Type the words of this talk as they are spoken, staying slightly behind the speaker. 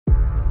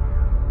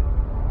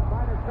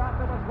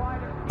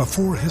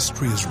Before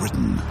history is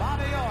written,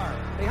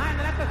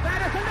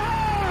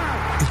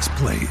 it's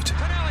played.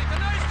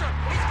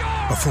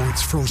 Before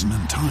it's frozen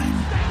in time,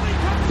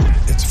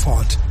 it's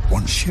fought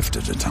one shift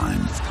at a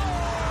time.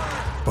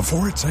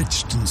 Before it's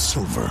etched in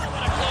silver,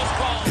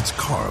 it's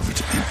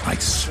carved in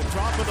ice.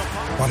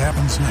 What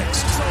happens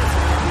next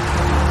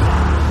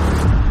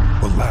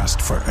will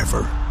last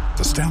forever.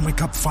 The Stanley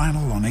Cup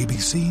Final on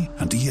ABC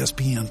and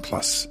ESPN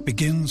Plus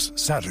begins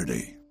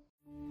Saturday.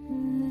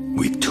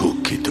 We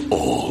took it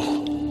all.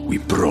 We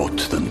brought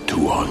them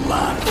to our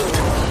land.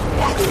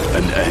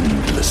 An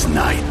endless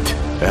night,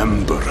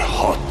 ember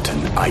hot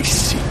and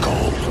icy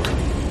cold.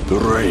 The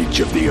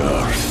rage of the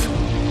earth.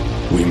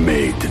 We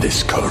made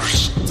this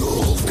curse.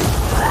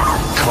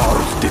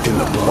 Carved it in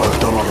the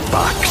blood on our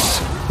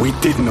backs. We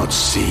did not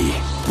see.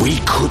 We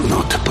could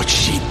not, but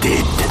she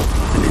did.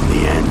 And in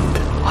the end...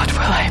 What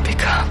will I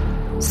become?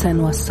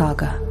 Senua's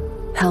Saga.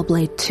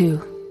 Hellblade 2.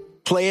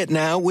 Play it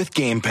now with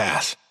Game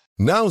Pass.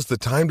 Now's the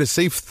time to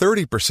save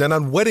 30%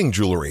 on wedding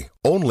jewelry,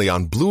 only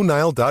on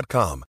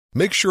BlueNile.com.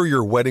 Make sure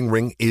your wedding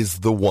ring is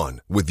the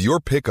one, with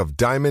your pick of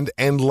diamond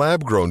and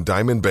lab-grown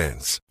diamond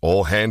bands,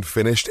 all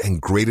hand-finished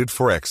and graded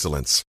for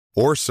excellence.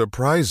 Or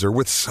surprise her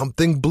with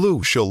something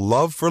blue she'll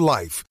love for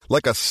life,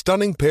 like a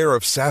stunning pair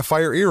of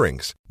sapphire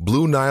earrings.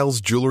 Blue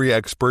Nile's jewelry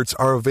experts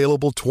are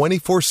available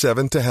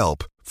 24/7 to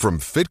help, from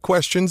fit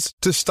questions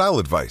to style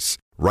advice.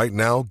 Right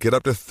now, get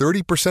up to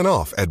 30%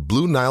 off at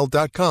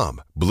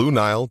BlueNile.com.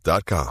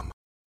 BlueNile.com.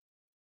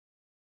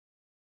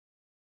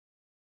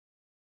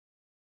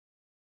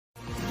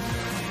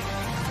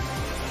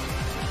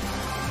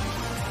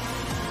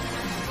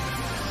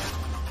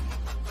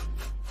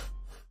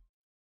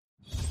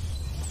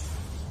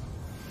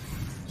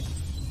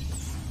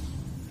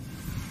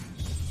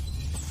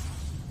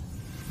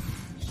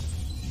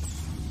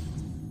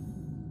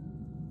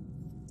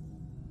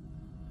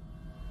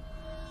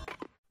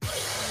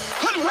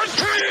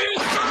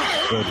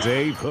 The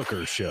Dave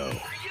Hooker Show.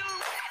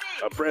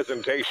 A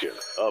presentation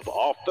of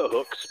Off the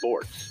Hook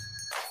Sports.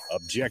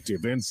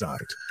 Objective insight,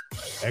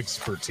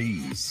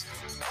 expertise,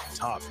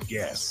 top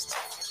guests.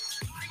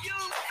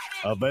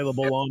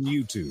 Available on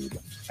YouTube,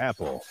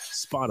 Apple,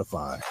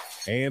 Spotify,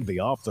 and the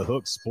Off the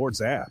Hook Sports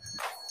app.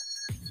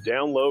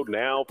 Download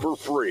now for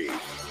free.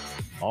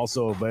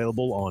 Also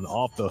available on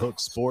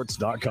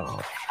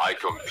offthehooksports.com. I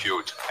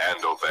compute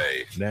and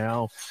obey.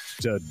 Now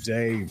to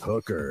Dave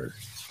Hooker.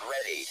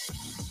 Ready.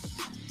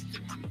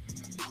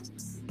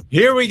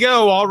 Here we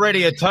go.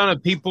 Already a ton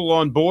of people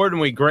on board,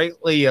 and we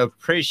greatly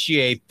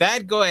appreciate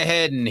that. Go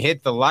ahead and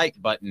hit the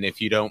like button if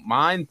you don't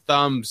mind.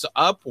 Thumbs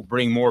up will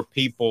bring more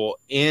people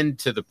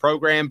into the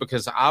program,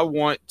 because I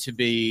want to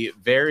be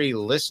very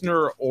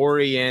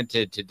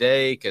listener-oriented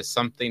today, because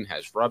something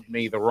has rubbed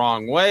me the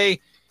wrong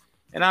way,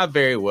 and I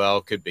very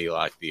well could be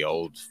like the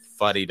old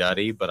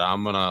fuddy-duddy, but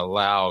I'm going to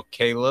allow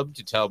Caleb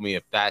to tell me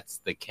if that's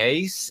the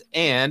case,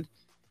 and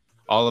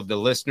all of the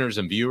listeners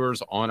and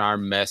viewers on our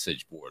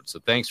message board. So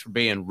thanks for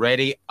being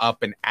ready,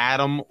 up and at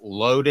 'em,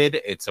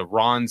 loaded. It's a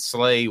Ron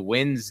Slay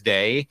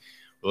Wednesday.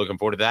 We're looking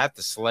forward to that.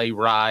 The sleigh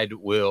ride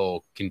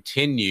will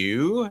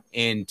continue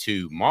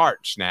into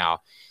March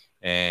now,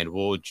 and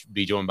we'll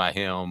be joined by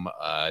him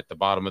at the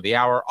bottom of the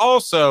hour.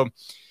 Also,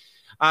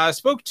 I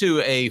spoke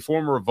to a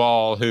former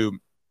Vol who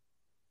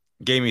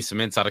gave me some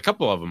insight, a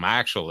couple of them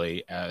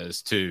actually,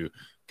 as to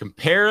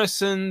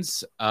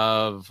comparisons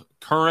of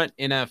current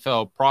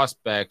NFL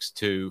prospects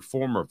to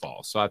former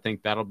Vols. So I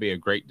think that'll be a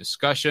great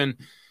discussion.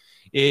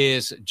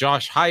 Is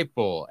Josh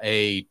Heupel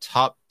a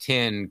top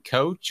 10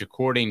 coach?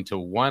 According to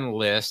one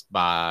list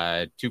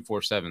by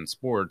 247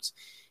 Sports,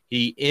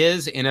 he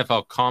is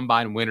NFL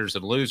Combine winners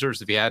and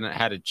losers. If you hadn't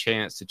had a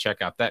chance to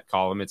check out that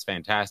column, it's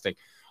fantastic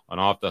on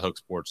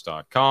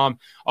offthehooksports.com.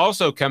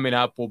 Also coming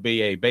up will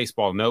be a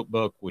baseball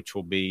notebook, which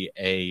will be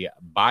a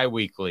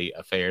bi-weekly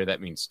affair.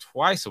 That means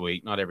twice a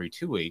week, not every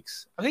 2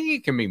 weeks. I think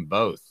it can mean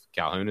both,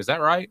 Calhoun. Is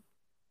that right?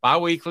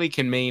 Bi-weekly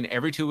can mean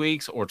every 2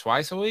 weeks or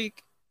twice a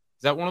week?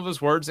 Is that one of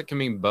those words that can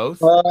mean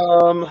both?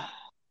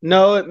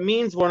 No, it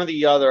means one or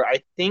the other.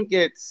 I think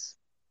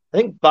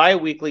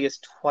bi-weekly is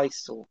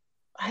twice a week.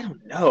 I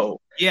don't know.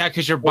 Yeah,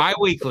 because your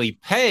bi-weekly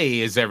pay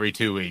is every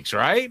 2 weeks,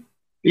 right?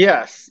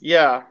 Yes,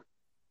 yeah.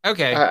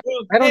 Okay. I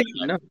don't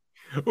even know.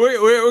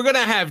 We're going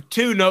to have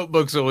 2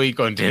 notebooks a week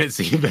on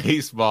Tennessee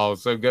baseball,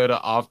 so go to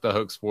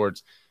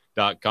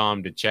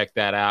offthehooksports.com to check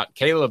that out.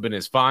 Caleb in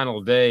his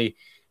final day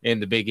in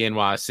the Big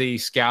NYC,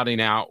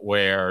 scouting out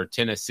where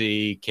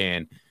Tennessee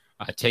can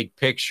take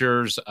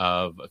pictures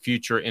of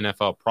future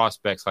NFL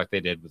prospects like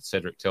they did with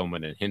Cedric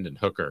Tillman and Hendon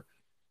Hooker,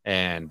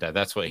 and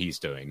that's what he's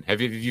doing.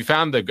 Have you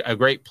found a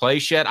great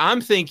place yet?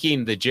 I'm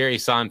thinking the Jerry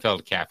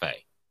Seinfeld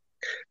Cafe.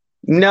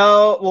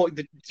 No, well,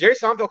 the Jerry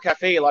Seinfeld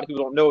Cafe, a lot of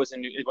people don't know, it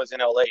was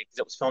in LA because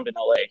it was filmed in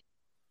LA.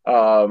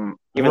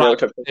 Even though it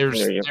took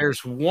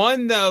there's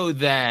one though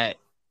that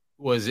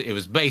was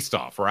based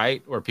off,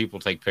 right, where people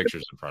take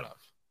pictures in front of.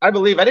 I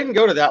believe I didn't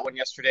go to that one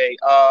yesterday.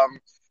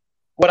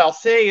 What I'll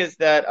say is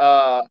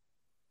that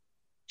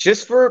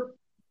just for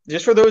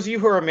just for those of you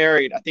who are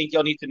married, I think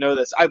y'all need to know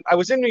this. I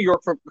was in New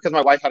York because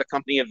my wife had a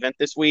company event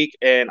this week,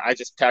 and I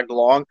just tagged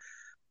along.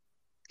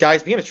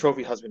 Guys, being a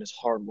trophy husband is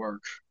hard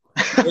work.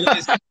 It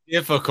is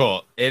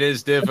difficult. It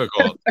is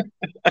difficult.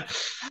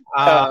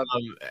 I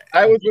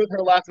was with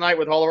her last night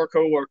with all of her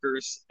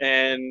coworkers,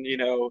 and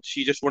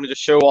she just wanted to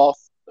show off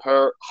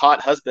her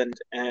hot husband,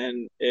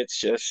 and it's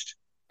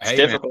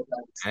difficult.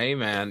 Hey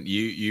man,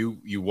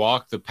 you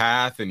walk the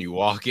path and you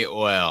walk it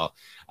well.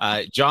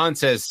 John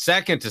says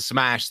second to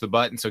smash the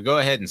button, so go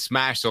ahead and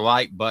smash the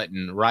like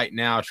button right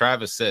now.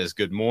 Travis says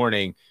good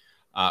morning.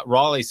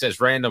 Raleigh says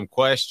random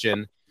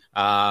question.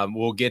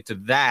 We'll get to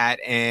that.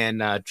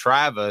 And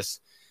Travis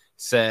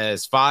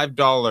says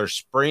 $5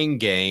 spring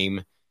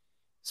game.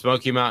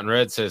 Smoky Mountain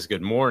Red says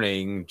good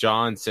morning.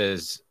 John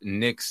says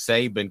Nick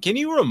Saban. Can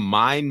you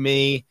remind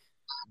me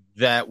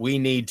that we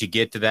need to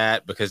get to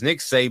that? Because Nick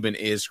Saban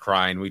is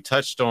crying. We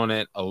touched on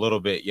it a little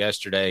bit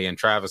yesterday, and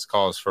Travis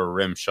calls for a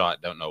rim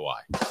shot. Don't know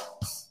why.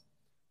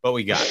 But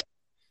we got it.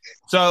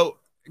 So,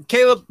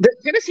 Caleb.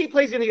 Tennessee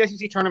plays in the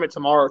SEC tournament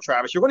tomorrow,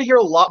 Travis. You're going to hear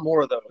a lot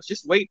more of those.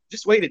 Just wait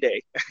a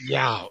day.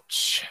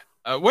 Ouch.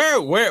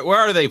 Where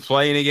are they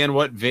playing again?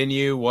 What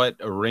venue? What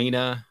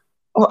arena?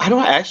 Oh,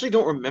 I actually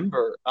don't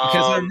remember.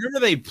 Because I remember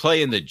they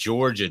play in the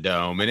Georgia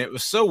Dome, and it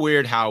was so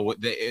weird how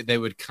they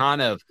would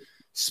kind of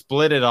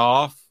split it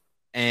off,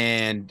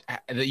 and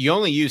you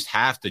only used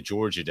half the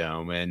Georgia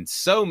Dome, and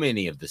so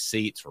many of the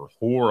seats were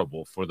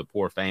horrible for the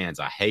poor fans.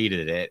 I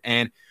hated it.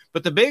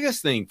 But the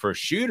biggest thing for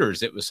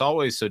shooters, it was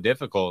always so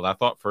difficult, I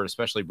thought, for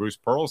especially Bruce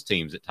Pearl's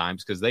teams at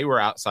times, because they were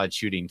outside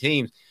shooting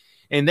teams.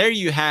 And there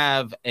you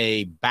have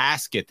a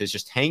basket that's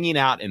just hanging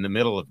out in the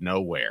middle of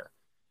nowhere.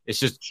 It's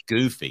just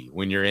goofy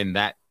when you're in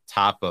that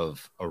type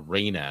of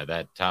arena,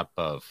 that type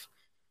of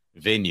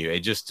venue.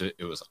 It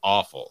was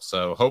awful.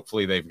 So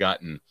hopefully they've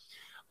gotten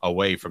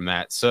away from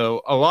that.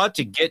 So a lot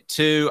to get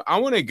to. I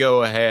want to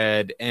go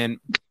ahead, and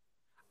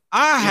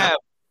I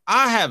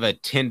have a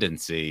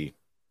tendency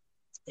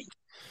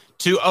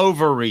to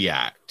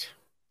overreact.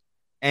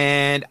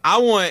 And I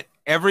want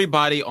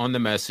everybody on the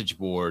message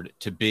board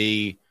to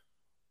be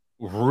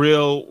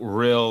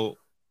real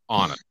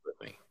honest with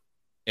me.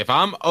 If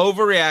I'm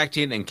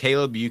overreacting, and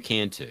Caleb, you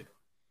can too,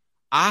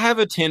 I have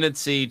a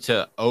tendency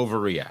to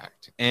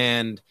overreact.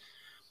 And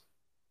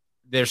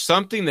there's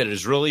something that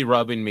is really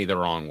rubbing me the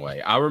wrong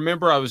way. I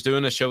remember I was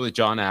doing a show with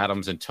John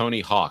Adams, and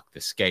Tony Hawk,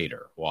 the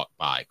skater, walked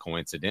by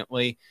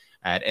coincidentally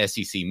at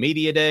SEC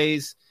Media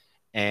Days.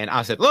 And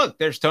I said, look,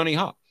 there's Tony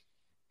Hawk.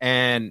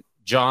 And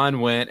John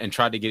went and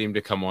tried to get him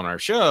to come on our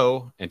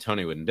show, and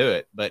Tony wouldn't do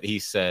it. But he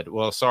said,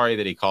 well, sorry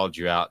that he called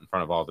you out in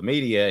front of all the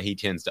media. He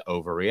tends to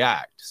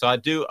overreact. So I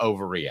do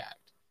overreact.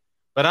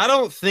 But I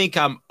don't think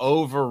I'm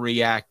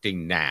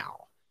overreacting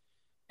now.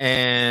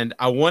 And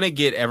I want to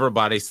get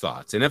everybody's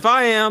thoughts. And if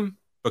I am,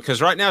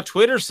 because right now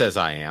Twitter says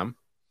I am,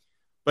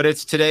 but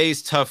it's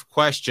today's tough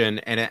question,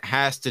 and it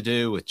has to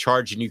do with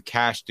charging you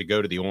cash to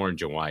go to the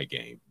Orange and White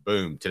game.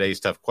 Boom.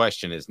 Today's tough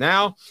question is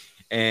now.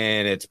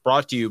 And it's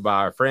brought to you by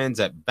our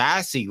friends at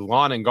Bassey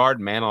Lawn and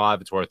Garden. Man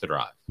alive, it's worth the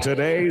drive.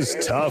 Today's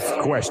tough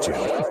question.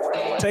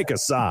 Take a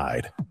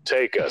side.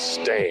 Take a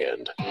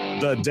stand.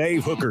 The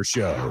Dave Hooker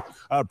Show,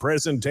 a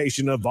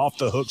presentation of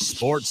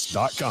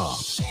OffTheHookSports.com.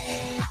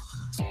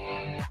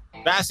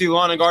 Bassey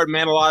Lawn and Garden,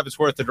 man alive, it's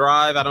worth the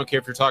drive. I don't care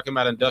if you're talking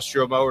about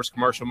industrial mowers,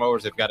 commercial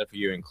mowers, they've got it for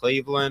you in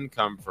Cleveland.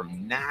 Come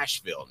from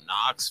Nashville,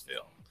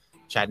 Knoxville,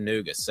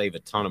 Chattanooga. Save a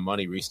ton of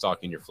money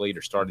restocking your fleet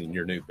or starting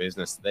your new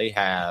business. They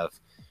have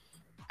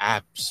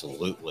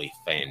absolutely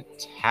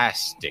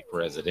fantastic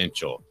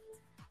residential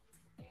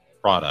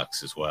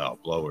products as well,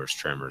 blowers,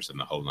 trimmers, and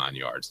the whole 9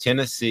 yards.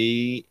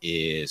 Tennessee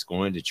is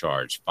going to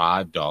charge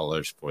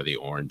 $5 for the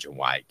Orange and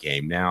White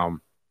game. Now,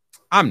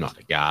 I'm not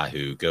a guy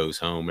who goes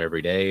home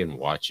every day and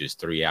watches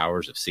 3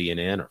 hours of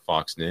CNN or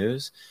Fox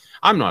News.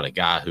 I'm not a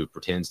guy who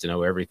pretends to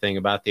know everything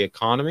about the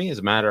economy. As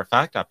a matter of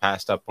fact, I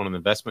passed up on an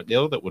investment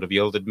deal that would have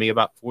yielded me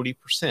about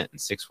 40% in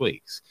 6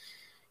 weeks.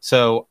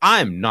 So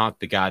I'm not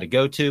the guy to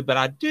go to, but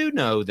I do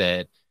know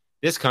that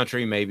this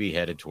country may be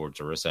headed towards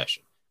a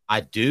recession.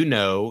 I do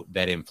know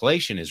that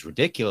inflation is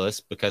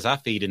ridiculous because I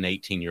feed an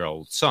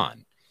 18-year-old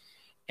son.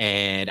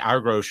 And our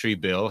grocery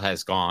bill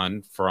has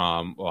gone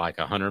from like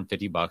 $150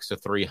 to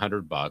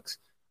 $300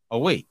 a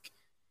week.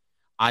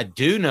 I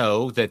do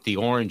know that the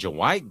Orange and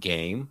White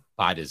game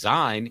by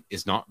design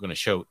is not going to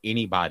show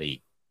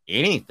anybody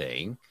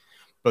anything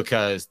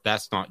because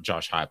that's not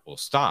Josh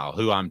Heupel's style,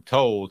 who I'm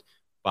told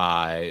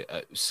by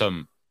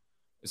some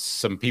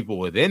people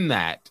within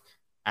that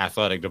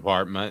athletic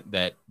department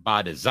that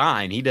by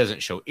design, he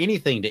doesn't show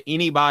anything to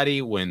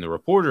anybody when the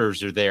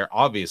reporters are there,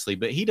 obviously,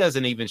 but he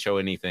doesn't even show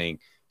anything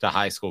to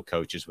high school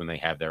coaches when they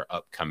have their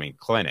upcoming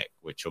clinic,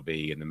 which will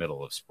be in the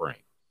middle of spring.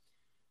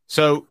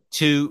 So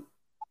to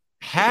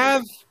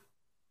have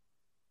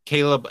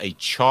Caleb a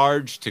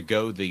charge to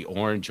go the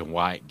Orange and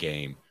White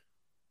game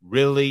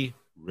really,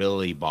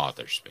 really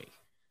bothers me.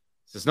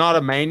 This is not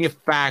a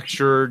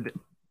manufactured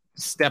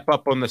step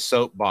up on the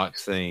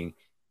soapbox thing.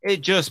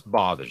 It just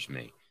bothers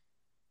me.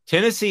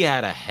 Tennessee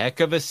had a heck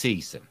of a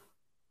season.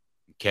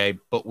 Okay,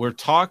 but we're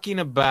talking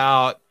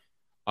about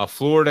a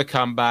Florida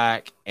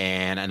comeback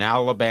and an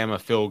Alabama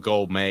field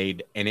goal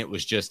made, and it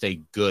was just a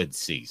good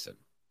season.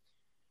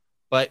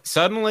 But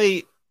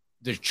suddenly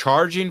they're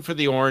charging for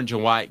the orange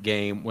and white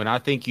game when I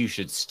think you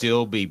should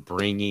still be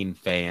bringing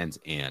fans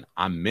in.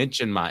 I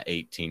mentioned my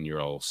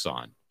 18-year-old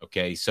son.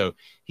 Okay, so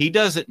he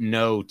doesn't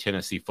know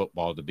Tennessee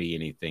football to be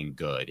anything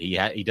good.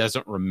 He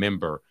doesn't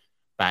remember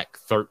back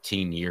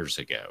 13 years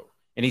ago.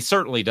 And he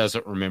certainly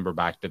doesn't remember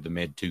back to the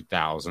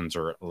mid-2000s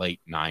or late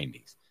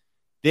 90s.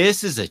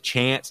 This is a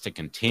chance to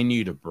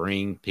continue to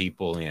bring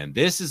people in.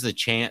 This is a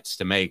chance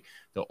to make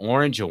the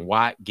orange and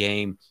white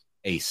game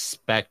a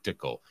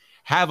spectacle.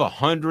 Have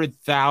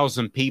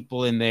 100,000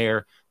 people in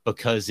there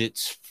because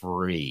it's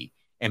free.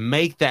 And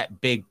make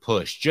that big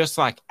push, just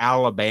like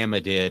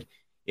Alabama did.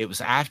 It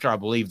was after, I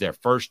believe, their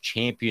first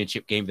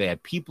championship game. They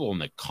had people in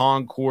the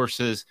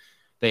concourses.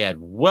 They had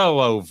well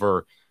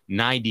over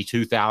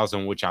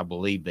 92,000, which I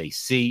believe they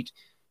seat.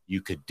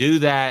 You could do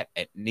that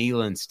at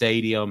Neyland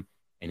Stadium,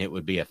 and it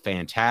would be a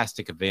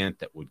fantastic event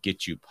that would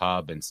get you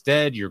pub.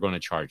 Instead, you're going to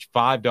charge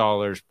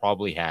 $5,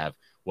 probably have,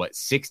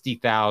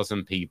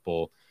 60,000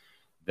 people.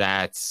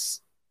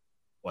 That's,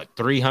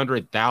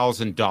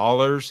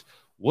 $300,000?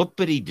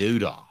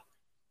 Whoopity-doo-dah.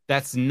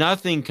 That's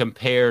nothing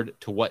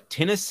compared to what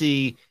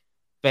Tennessee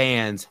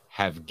fans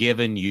have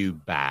given you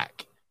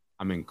back.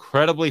 I'm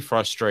incredibly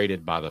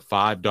frustrated by the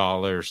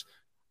 $5.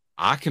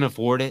 I can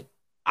afford it.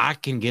 I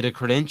can get a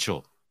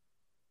credential.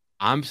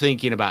 I'm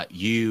thinking about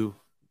you,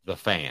 the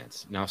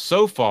fans. Now,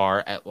 so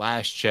far, at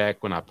last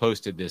check, when I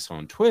posted this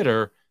on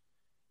Twitter,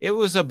 it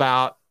was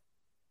about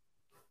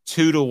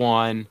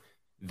 2-1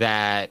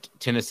 that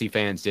Tennessee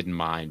fans didn't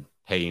mind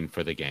paying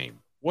for the game.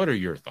 What are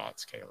your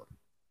thoughts, Caleb?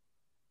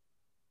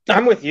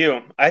 I'm with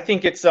you. I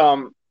think it's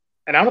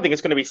and I don't think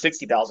it's going to be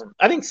 60,000.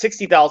 I think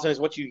 60,000 is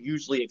what you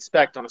usually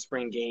expect on a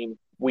spring game.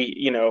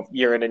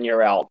 Year in and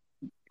year out.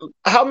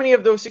 How many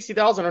of those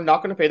 60,000 are not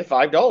going to pay the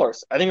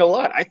 $5? I think a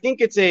lot. I think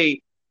it's a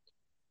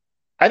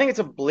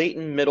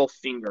blatant middle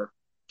finger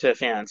to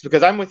fans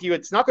because I'm with you.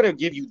 It's not going to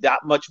give you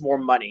that much more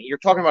money. You're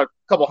talking about a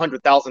couple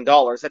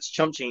 $100,000. That's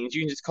chump change.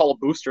 You can just call a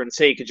booster and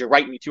say, "Could you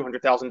write me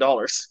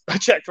 $200,000 a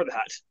check for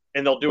that?"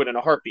 And they'll do it in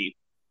a heartbeat.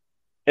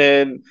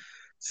 And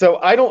so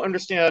I don't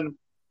understand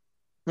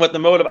what the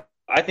motive.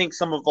 I think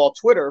some of all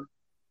Twitter,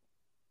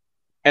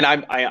 and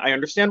I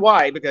understand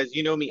why, because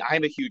you know me,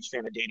 I'm a huge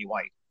fan of Danny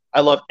White. I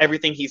love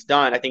everything he's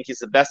done. I think he's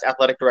the best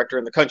athletic director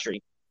in the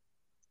country.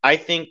 I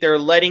think they're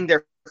letting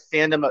their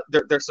fandom,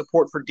 their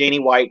support for Danny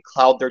White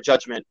cloud their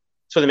judgment,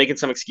 so they're making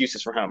some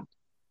excuses for him.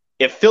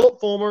 If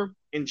Philip Fulmer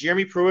and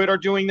Jeremy Pruitt are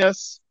doing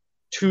this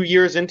 2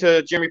 years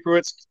into Jeremy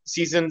Pruitt's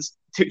seasons,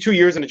 2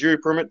 years into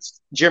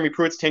Jeremy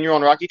Pruitt's tenure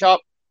on Rocky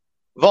Top,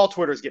 Vol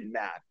Twitter's getting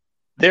mad.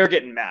 They're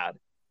getting mad.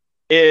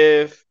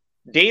 If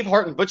Dave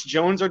Hart and Butch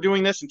Jones are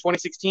doing this in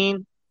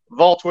 2016,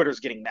 Vol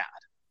Twitter's getting mad.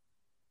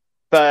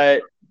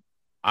 But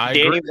I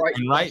Danny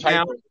agree. White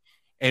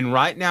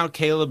Right now,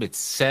 Caleb, it's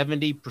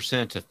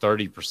 70% to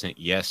 30%.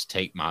 Yes,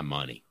 take my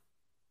money.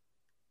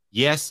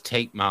 Yes,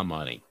 take my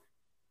money.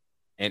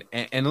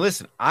 And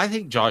listen, I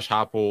think Josh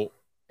Heupel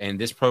and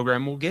this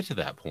program will get to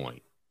that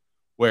point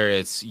where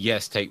it's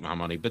yes, take my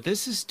money. But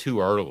this is too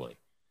early.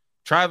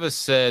 Travis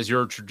says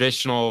you're a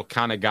traditional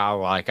kind of guy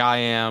like I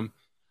am,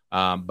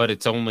 but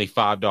it's only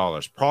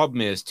 $5.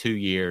 Problem is 2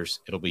 years,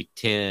 it'll be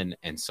 10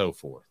 and so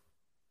forth.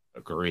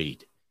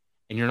 Agreed.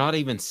 And you're not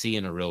even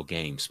seeing a real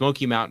game.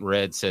 Smoky Mountain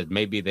Red said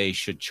maybe they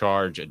should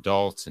charge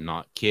adults and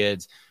not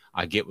kids.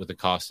 I get with the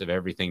cost of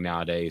everything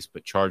nowadays,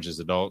 but charges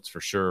adults for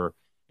sure,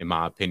 in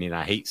my opinion.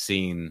 I hate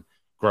seeing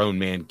grown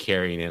men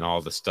carrying in all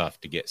the stuff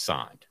to get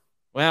signed.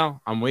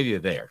 Well, I'm with you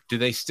there. Do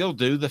they still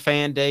do the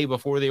fan day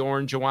before the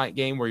orange and white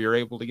game where you're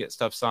able to get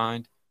stuff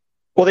signed?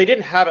 Well, they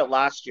didn't have it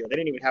last year. They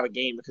didn't even have a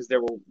game because there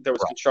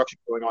was construction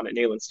going on at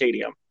Neyland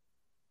Stadium.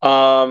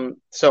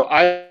 So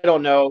I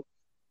don't know.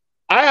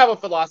 I have a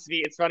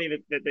philosophy. It's funny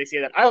that they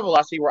say that. I have a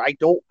philosophy where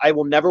I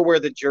will never wear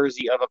the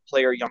jersey of a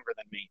player younger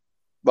than me.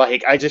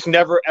 Like, I just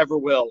never, ever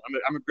will.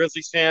 I'm a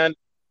Grizzlies fan.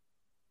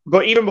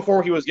 But even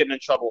before he was getting in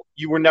trouble,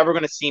 you were never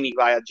going to see me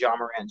buy a Ja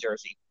Morant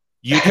jersey.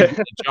 You can get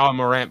a Ja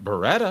Morant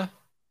Beretta.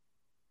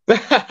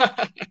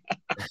 I've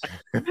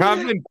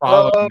been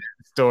following that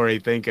story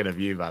thinking of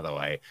you, by the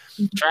way.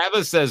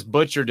 Travis says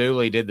Butcher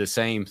Dooley did the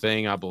same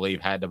thing, I believe,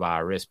 had to buy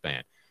a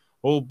wristband.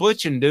 Well,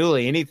 Butch and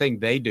Dooley, anything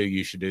they do,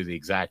 you should do the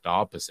exact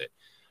opposite.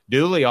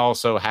 Dooley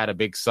also had a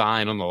big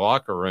sign on the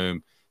locker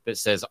room that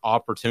says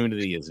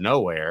opportunity is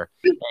nowhere.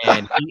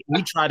 And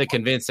he tried to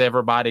convince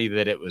everybody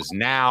that it was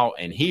now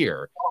and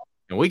here.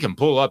 And we can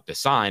pull up the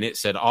sign. It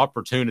said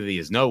opportunity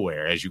is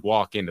nowhere as you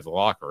walk into the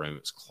locker room.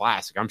 It's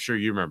classic. I'm sure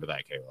you remember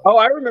that, Caleb. Oh,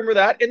 I remember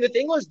that. And the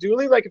thing was,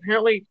 Dooley,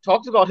 apparently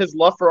talked about his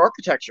love for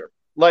architecture.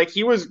 When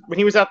he was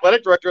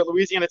athletic director at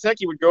Louisiana Tech,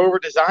 he would go over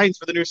designs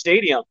for the new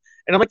stadium.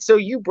 And I'm like, so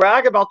you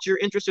brag about your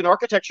interest in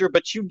architecture,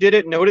 but you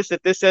didn't notice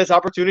that this says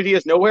opportunity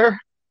is nowhere?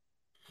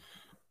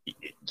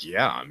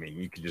 Yeah, I mean,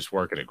 you could just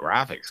work at a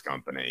graphics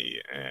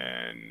company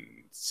and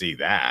see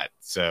that.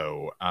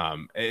 So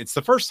it's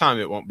the first time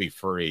it won't be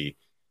free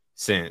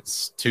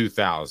since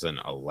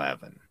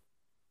 2011.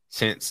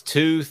 Since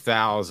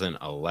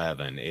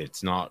 2011,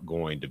 it's not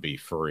going to be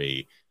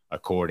free,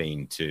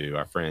 according to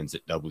our friends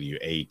at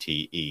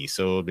WATE.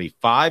 So it'll be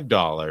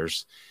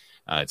 $5.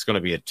 It's going to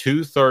be a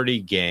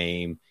 2:30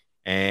 game,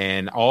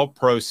 and all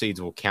proceeds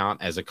will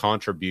count as a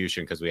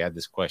contribution, because we had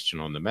this question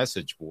on the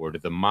message board, to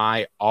the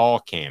My All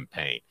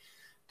campaign.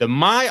 The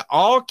My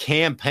All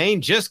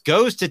campaign just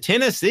goes to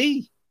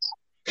Tennessee.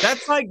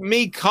 That's like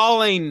me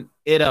calling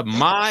it a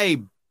My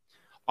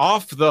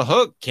Off the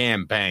Hook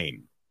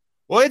campaign.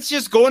 Well, it's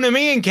just going to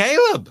me and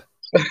Caleb.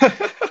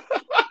 I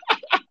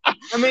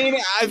mean,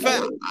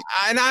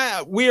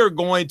 we are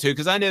going to,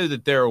 because I know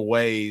that there are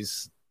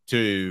ways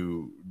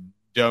to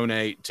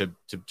donate to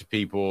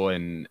people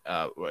and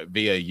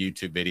via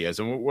YouTube videos,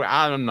 and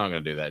I'm not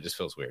going to do that. It just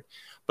feels weird.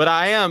 But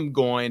I am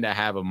going to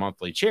have a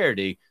monthly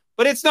charity,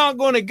 but it's not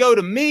going to go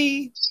to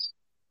me.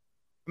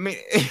 I mean,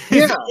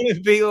 it's going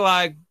to be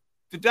like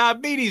the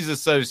Diabetes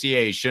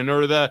Association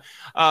or the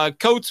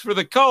Coats for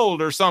the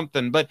Cold or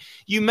something. But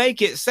you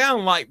make it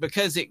sound like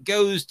because it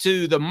goes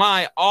to the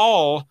My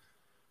All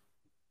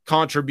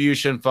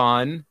contribution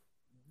fund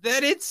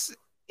that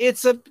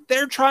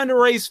they're trying to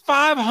raise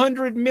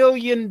 $500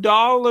 million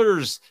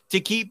to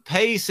keep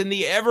pace in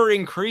the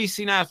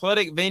ever-increasing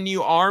athletic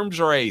venue arms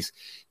race.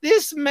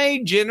 This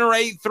may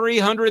generate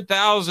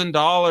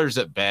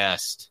 $300,000 at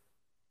best.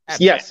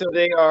 So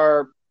they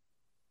are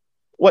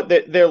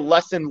they're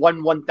less than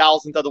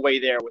 1/1000th of the way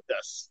there with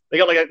this. They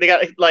got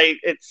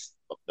it's,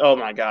 oh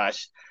my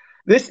gosh.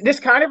 This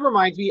kind of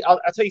reminds me, I'll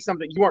tell you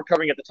something you weren't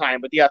covering at the time,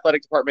 but the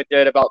athletic department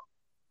did about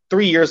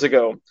 3 years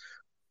ago.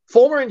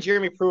 Fulmer and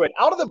Jeremy Pruitt,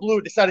 out of the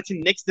blue, decided to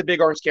nix the Big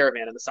Orange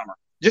Caravan in the summer.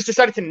 Just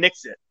decided to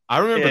nix it. I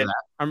remember that.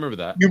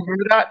 You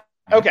remember that?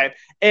 Okay.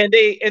 And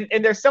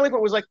their selling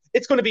point was like,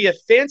 it's going to be a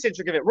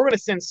fan-centric event. We're going to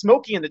send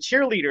Smokey and the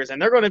cheerleaders,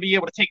 and they're going to be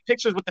able to take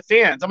pictures with the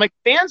fans. I'm like,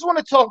 fans want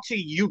to talk to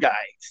you guys.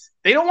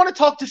 They don't want to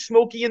talk to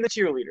Smokey and the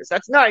cheerleaders.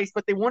 That's nice,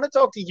 but they want to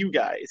talk to you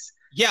guys.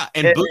 Yeah,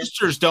 and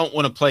boosters don't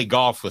want to play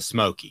golf with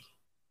Smokey.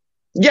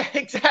 Yeah,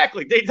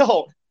 exactly. They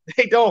don't.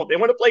 They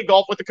want to play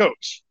golf with the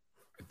coach.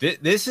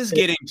 This is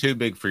getting too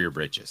big for your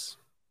britches.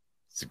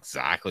 It's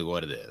exactly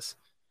what it is.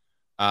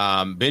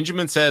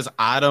 Benjamin says,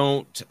 I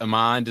don't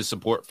mind to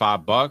support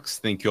 $5.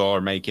 Think y'all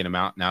are making a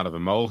mountain out of a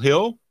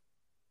molehill.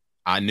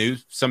 I knew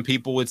some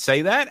people would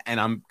say that, and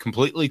I'm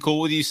completely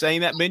cool with you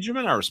saying that,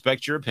 Benjamin. I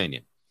respect your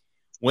opinion.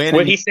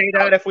 Would he say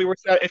that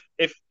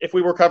if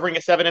we were covering a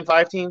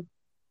 7-5 team?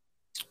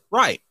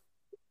 Right.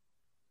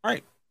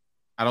 I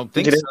don't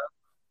think so.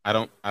 I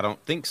don't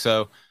think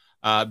so.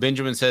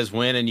 Benjamin says,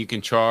 win and you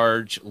can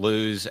charge,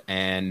 lose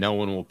and no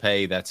one will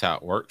pay. That's how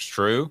it works.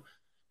 True.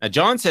 Now,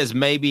 John says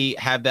maybe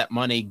have that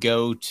money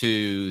go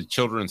to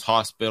Children's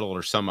Hospital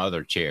or some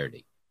other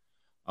charity.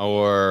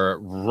 Or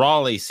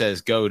Raleigh says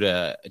go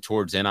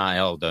towards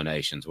NIL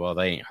donations. Well,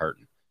 they ain't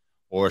hurting.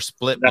 Or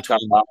split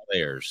between the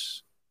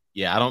players.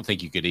 Yeah, I don't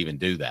think you could even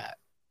do that.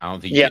 I don't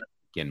think you can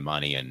get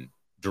money in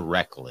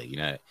directly. You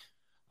know,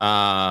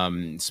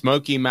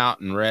 Smoky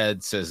Mountain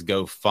Red says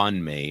go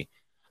fund me.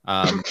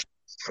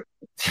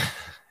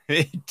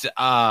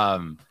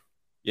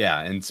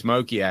 Yeah, and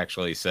Smokey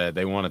actually said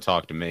they want to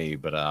talk to me,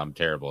 but I'm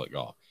terrible at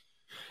golf.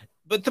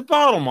 But the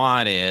bottom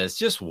line is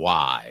just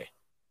why.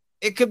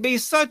 It could be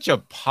such a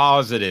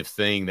positive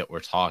thing that we're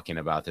talking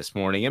about this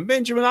morning. And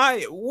Benjamin,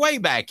 I way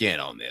back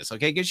in on this,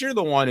 okay, because you're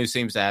the one who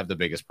seems to have the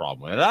biggest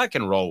problem with it. I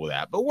can roll with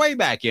that, but way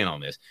back in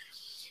on this.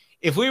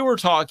 If we were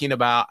talking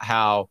about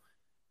how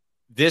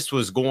this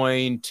was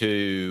going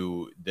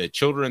to the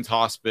Children's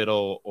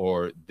Hospital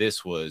or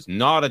this was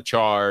not a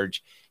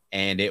charge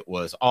and it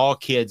was all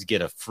kids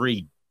get a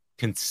free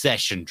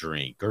concession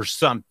drink or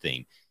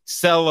something,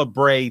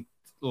 celebrate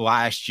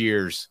last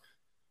year's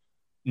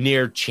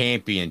near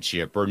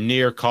championship or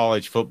near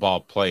college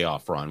football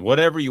playoff run,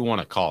 whatever you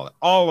want to call it,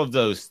 all of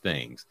those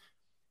things.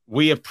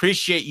 We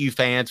appreciate you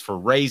fans for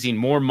raising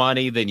more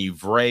money than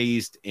you've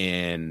raised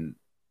in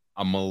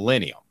a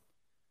millennium.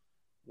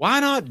 Why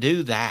not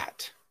do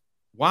that?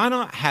 Why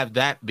not have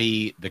that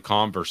be the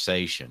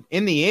conversation?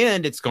 In the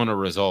end, it's going to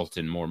result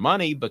in more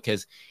money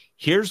because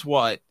here's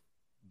what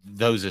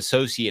those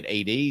associate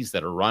ADs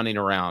that are running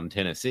around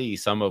Tennessee,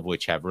 some of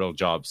which have real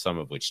jobs, some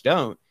of which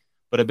don't,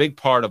 but a big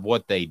part of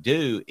what they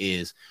do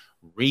is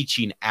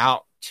reaching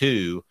out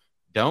to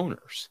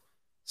donors.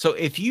 So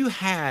if you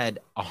had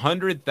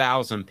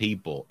 100,000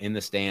 people in the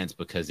stands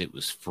because it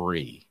was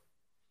free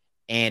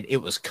and it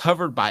was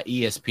covered by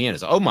ESPN,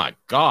 it's, oh my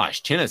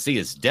gosh, Tennessee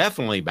is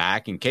definitely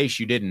back. In case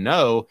you didn't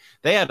know,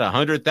 they had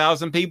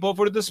 100,000 people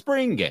for the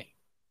spring game.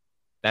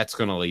 That's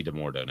going to lead to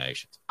more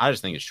donations. I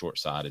just think it's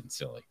short-sighted and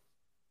silly.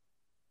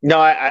 No,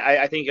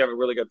 I think you have a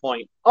really good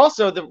point.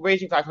 Also, the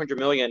raising $500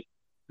 million,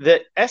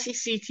 the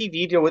SEC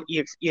TV deal with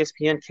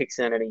ESPN kicks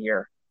in a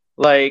year.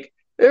 Like,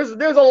 there's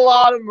a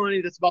lot of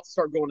money that's about to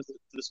start going to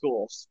the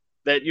schools.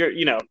 That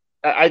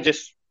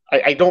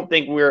I don't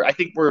think I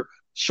think we're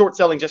short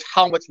selling just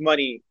how much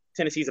money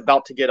Tennessee's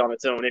about to get on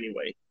its own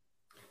anyway.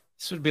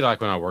 This would be like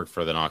when I worked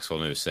for the Knoxville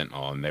News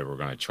Sentinel and they were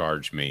going to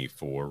charge me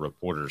for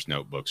reporters'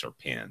 notebooks or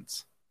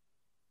pens.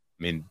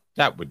 mean,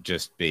 that would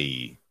just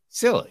be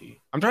silly.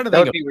 I'm trying to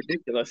That think would be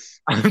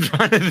ridiculous. I'm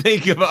trying to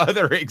think of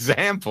other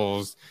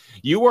examples.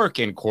 You work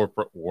in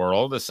corporate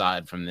world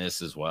aside from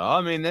this as well.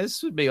 I mean,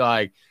 this would be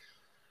like,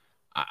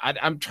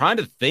 I'm trying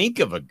to think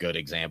of a good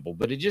example,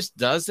 but it just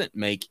doesn't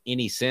make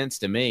any sense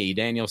to me.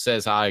 Daniel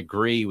says, I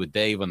agree with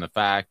Dave on the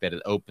fact that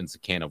it opens a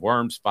can of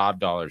worms.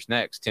 $5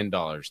 next,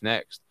 $10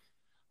 next,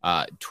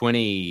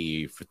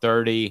 20 for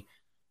 30.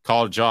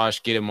 Call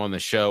Josh, get him on the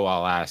show.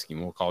 I'll ask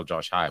him. We'll call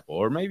Josh Heupel,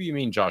 or maybe you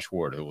mean Josh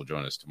Ward, who will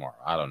join us tomorrow.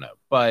 I don't know.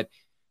 But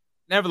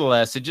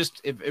nevertheless,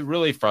 it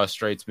really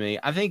frustrates me.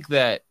 I think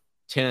that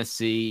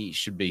Tennessee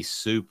should be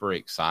super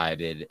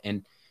excited.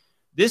 And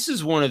this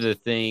is one of the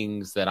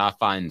things that I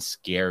find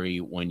scary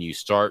when you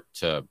start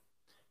to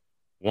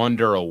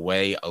wander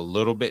away a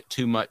little bit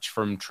too much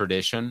from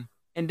tradition.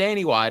 And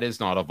Danny White is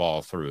not a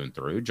ball through and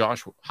through.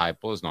 Josh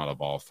Heupel is not a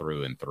ball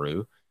through and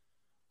through.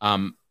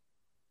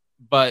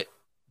 But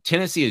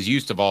Tennessee is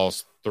used to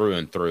balls through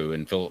and through,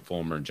 and Philip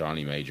Fulmer and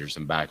Johnny Majors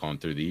and back on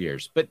through the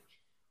years. But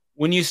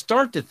when you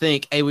start to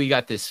think, hey, we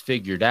got this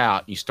figured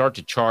out, you start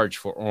to charge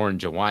for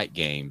orange and white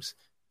games,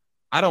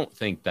 I don't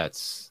think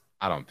that's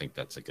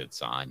a good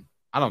sign.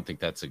 I don't think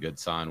that's a good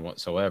sign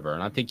whatsoever.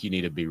 And I think you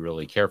need to be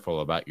really careful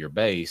about your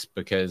base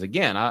because,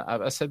 again,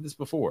 I said this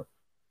before.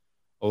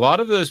 A lot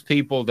of those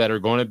people that are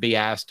going to be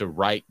asked to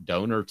write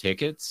donor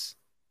tickets,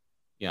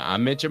 I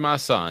mentioned my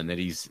son that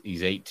he's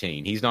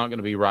 18. He's not going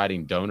to be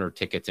writing donor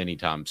tickets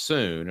anytime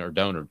soon, or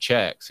donor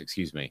checks,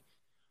 excuse me.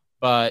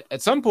 But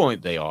at some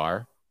point they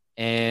are.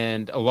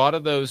 And a lot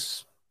of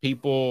those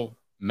people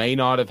may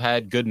not have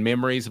had good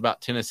memories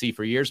about Tennessee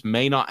for years,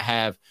 may not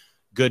have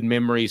good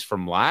memories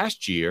from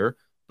last year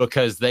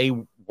because they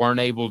weren't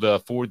able to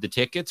afford the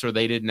tickets or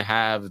they didn't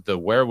have the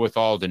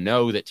wherewithal to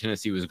know that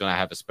Tennessee was going to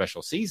have a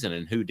special season,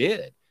 and who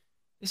did.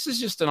 This is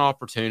just an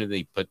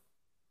opportunity to put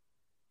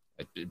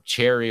a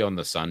cherry on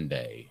the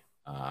sundae.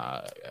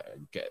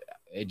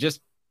 It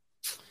just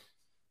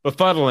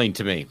befuddling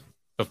to me,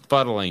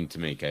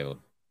 Caleb.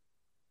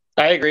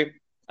 I agree.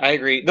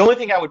 The only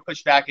thing I would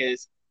push back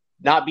is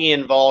not being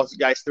involved,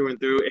 guys, through and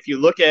through. If you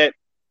look at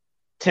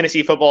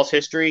Tennessee football's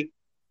history,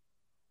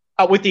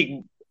 with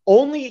the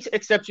only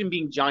exception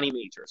being Johnny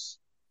Majors,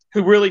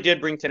 who really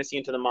did bring Tennessee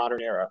into the modern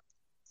era.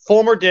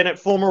 Fulmer didn't.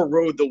 Fulmer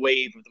rode the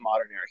wave of the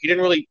modern era. He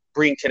didn't really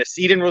bring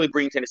Tennessee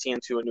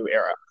into a new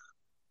era.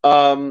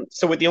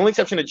 So with the only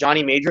exception of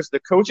Johnny Majors, the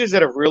coaches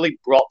that have really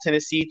brought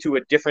Tennessee to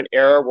a different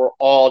era were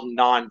all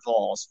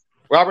non-Vols.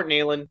 Robert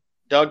Nalen,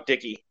 Doug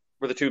Dickey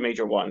were the two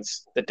major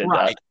ones that did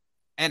that.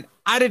 And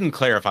I didn't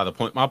clarify the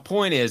point. My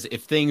point is,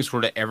 if things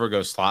were to ever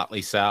go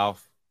slightly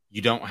south,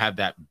 you don't have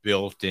that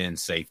built-in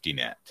safety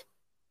net.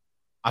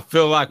 I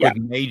feel like with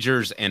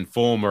Majors and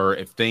Fulmer,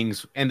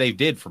 and they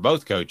did for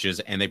both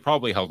coaches, and they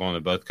probably held on to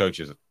both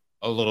coaches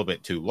a little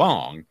bit too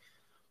long.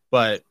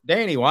 But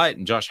Danny White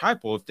and Josh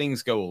Heupel, if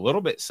things go a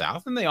little bit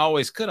south, and they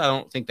always could, I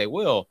don't think they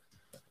will,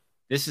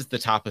 this is the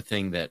type of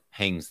thing that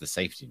hangs the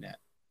safety net.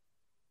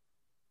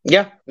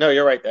 Yeah, no,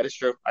 you're right. That is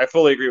true. I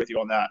fully agree with you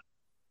on that.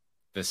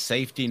 The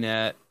safety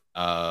net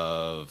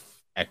of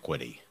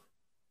equity.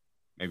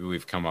 Maybe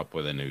we've come up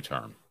with a new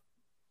term.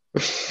 I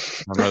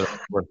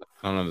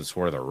don't know if it's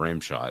worth a rim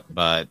shot,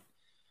 but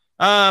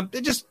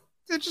it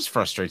just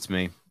frustrates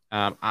me.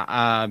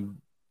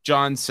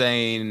 John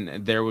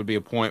saying there would be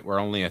a point where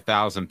only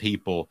 1,000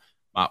 people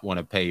might want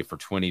to pay for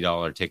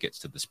 $20 tickets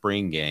to the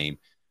spring game.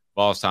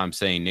 Boss Time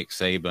saying Nick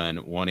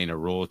Saban wanting a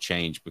rule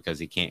change because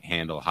he can't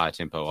handle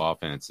high-tempo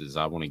offenses.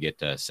 I want to get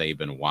to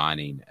Saban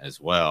whining as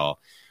well.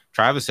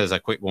 Travis says, I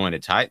quit going to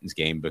Titans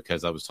game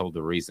because I was told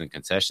the reason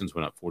concessions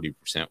went up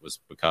 40% was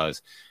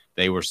because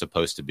they were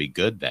supposed to be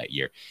good that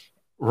year.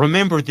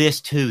 Remember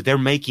this, too. They're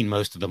making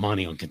most of the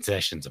money on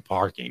concessions and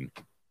parking.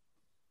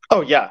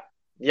 Oh, yeah.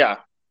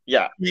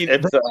 I mean,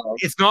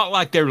 it's not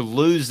like they're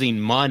losing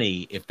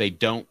money if they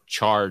don't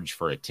charge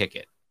for a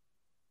ticket.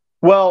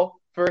 Well,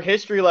 for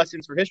history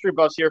lessons, for history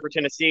buffs here for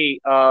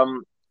Tennessee,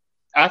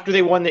 after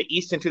they won the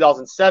East in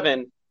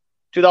 2007,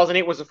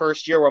 2008 was the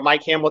first year where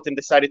Mike Hamilton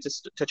decided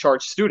to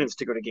charge students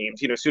to go to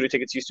games. Student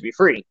tickets used to be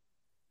free.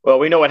 Well,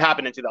 we know what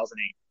happened in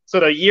 2008. So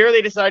the year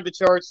they decided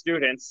to charge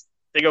students,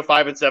 they go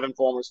 5-7,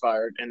 Fulmer's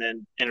fired, and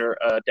then enter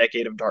a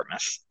decade of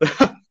darkness.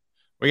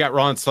 We got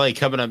Ron Slay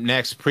coming up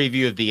next.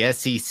 Preview of the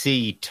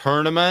SEC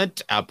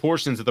tournament.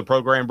 Portions of the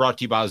program brought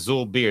to you by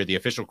Azul Beer, the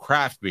official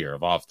craft beer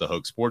of Off the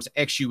Hook Sports.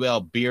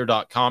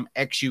 XULbeer.com.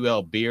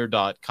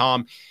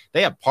 XULbeer.com.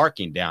 They have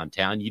parking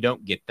downtown. You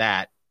don't get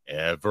that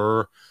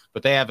ever,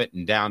 but they have it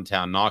in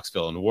downtown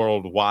Knoxville and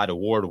worldwide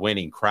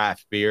award-winning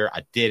craft beer.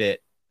 I did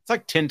it. It's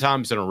like 10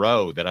 times in a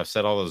row that I've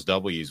said all those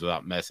W's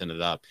without messing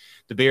it up.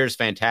 The beer is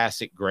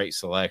fantastic. Great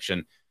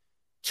selection.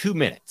 2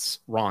 minutes.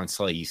 Ron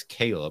Slay's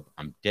Caleb.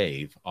 I'm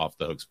Dave, Off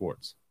the Hook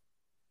Sports.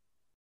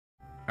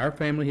 Our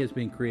family has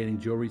been creating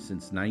jewelry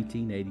since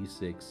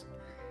 1986.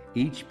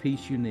 Each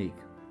piece unique,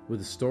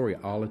 with a story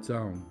all its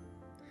own.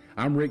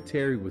 I'm Rick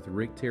Terry with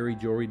Rick Terry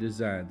Jewelry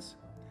Designs.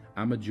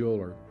 I'm a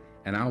jeweler,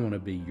 and I want to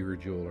be your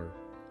jeweler.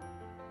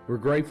 We're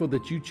grateful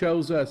that you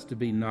chose us to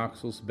be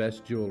Knoxville's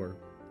best jeweler.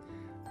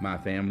 My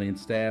family and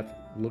staff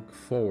look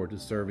forward to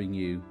serving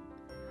you.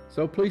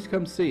 So please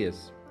come see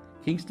us.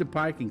 Kingston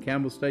Pike and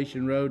Campbell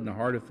Station Road in the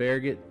heart of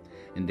Farragut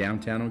and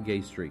downtown on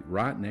Gay Street,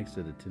 right next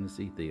to the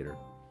Tennessee Theater.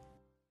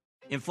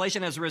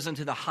 Inflation has risen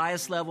to the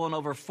highest level in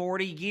over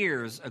 40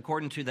 years,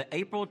 according to the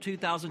April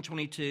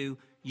 2022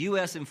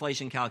 U.S.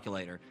 Inflation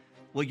Calculator.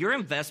 Will your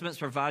investments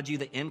provide you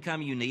the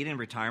income you need in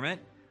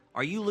retirement?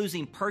 Are you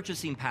losing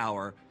purchasing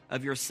power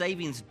of your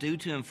savings due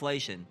to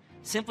inflation?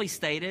 Simply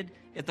stated,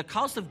 if the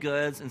cost of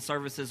goods and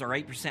services are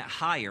 8%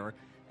 higher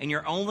and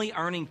you're only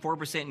earning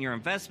 4% in your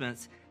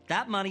investments,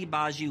 that money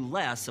buys you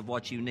less of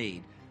what you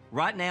need.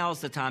 Right now is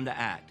the time to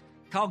act.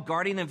 Call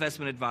Guardian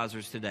Investment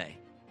Advisors today.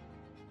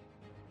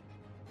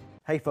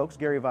 Hey folks,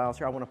 Gary Viles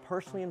here. I want to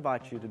personally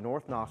invite you to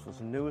North Knoxville's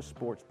newest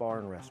sports bar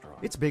and restaurant.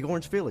 It's Big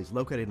Orange Phillies,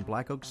 located in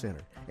Black Oak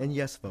Center. And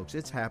yes, folks,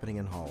 it's happening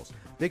in Halls.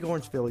 Big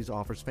Orange Phillies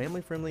offers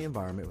family-friendly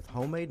environment with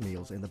homemade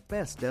meals and the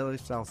best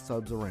deli-style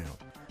subs around.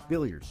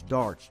 Billiards,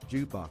 darts,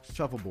 jukebox,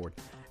 shuffleboard,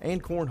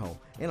 and cornhole,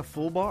 and a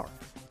full bar.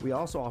 We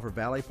also offer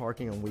valet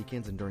parking on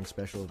weekends and during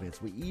special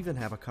events. We even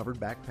have a covered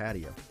back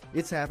patio.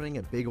 It's happening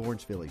at Big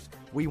Orange Phillies.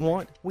 We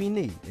want, we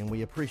need, and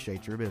we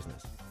appreciate your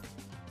business.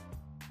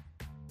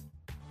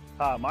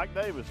 Hi, Mike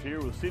Davis here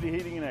with City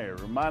Heating and Air,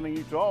 reminding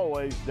you to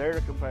always dare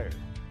to compare.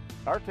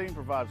 Our team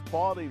provides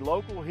quality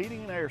local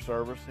heating and air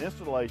service,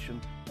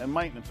 installation, and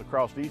maintenance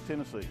across East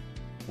Tennessee.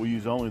 We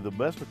use only the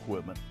best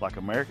equipment like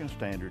American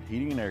Standard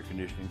heating and air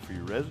conditioning for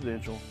your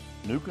residential,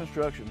 new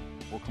construction,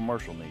 or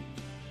commercial needs.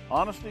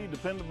 Honesty,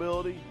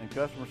 dependability, and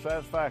customer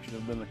satisfaction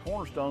have been the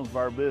cornerstones of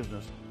our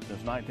business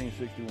since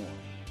 1961.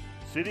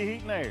 City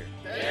Heat and Air.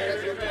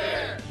 Dare to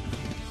compare.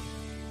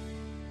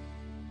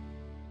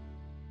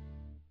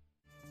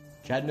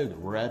 Chattanooga,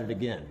 we're at it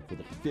again. For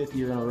the 5th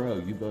year in a row,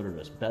 you voted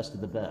us best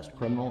of the best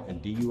criminal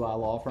and DUI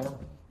law firm.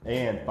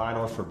 And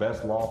finalists for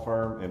best law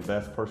firm and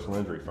best personal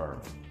injury firm.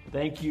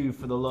 Thank you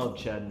for the love,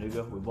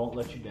 Chattanooga. We won't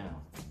let you down.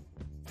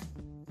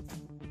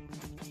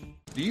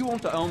 Do you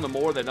want to own the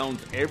more that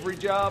owns every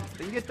job?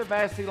 Then get to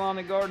Vassey Lawn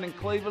and Garden in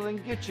Cleveland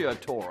and get you a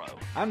Toro.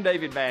 I'm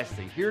David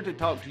Vassey, here to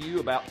talk to you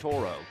about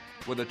Toro.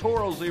 With a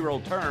Toro Zero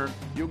Turn,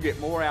 you'll get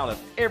more out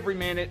of every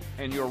minute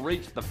and you'll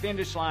reach the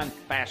finish line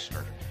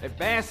faster. At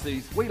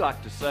Vassey's, we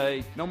like to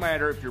say, no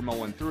matter if you're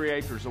mowing 3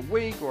 acres a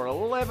week or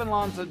 11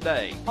 lawns a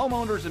day,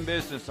 homeowners and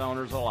business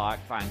owners alike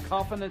find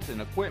confidence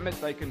in equipment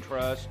they can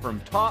trust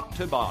from top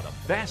to bottom.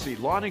 Vassey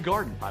Lawn and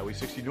Garden, Highway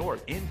 60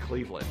 North in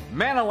Cleveland.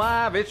 Man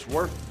alive, it's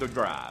worth the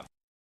drive.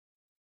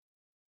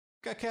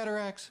 Got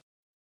cataracts?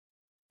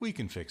 We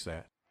can fix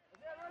that.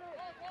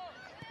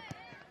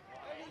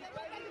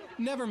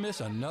 Never miss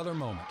another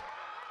moment.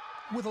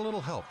 With a little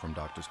help from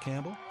Doctors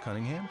Campbell,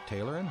 Cunningham,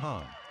 Taylor, and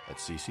Hahn at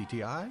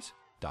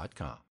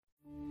ccteyes.com.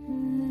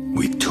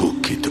 We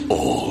took it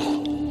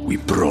all. We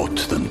brought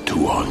them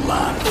to our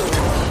land.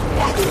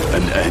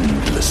 An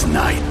endless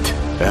night,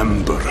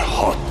 ember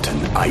hot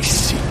and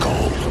icy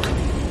cold.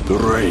 The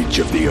rage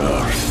of the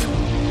earth.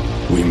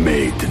 We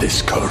made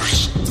this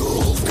curse.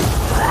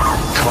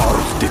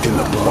 Carved it in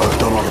the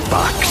blood on our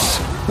backs.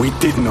 We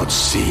did not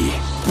see.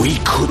 We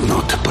could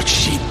not, but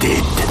she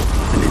did.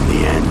 And in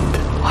the end...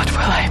 What will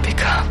I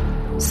become?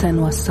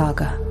 Senwa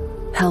Saga.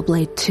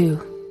 Hellblade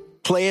 2.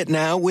 Play it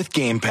now with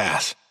Game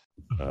Pass.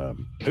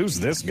 Who's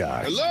this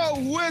guy? Hello,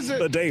 who is it?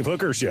 The Dave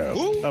Hooker Show.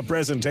 Who? A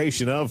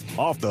presentation of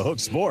Off the Hook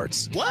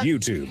Sports. What?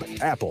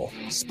 YouTube, Apple,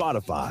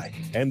 Spotify,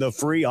 and the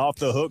free Off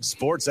the Hook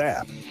Sports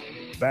app.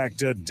 Back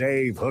to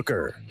Dave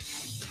Hooker.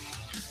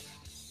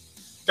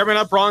 Coming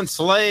up, Ron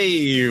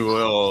Slay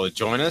will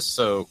join us.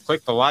 So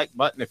click the like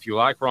button if you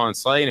like Ron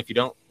Slay. And if you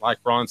don't like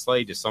Ron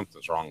Slay, just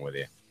something's wrong with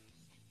you.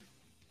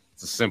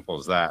 It's as simple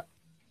as that.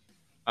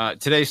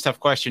 Today's tough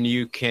question.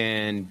 You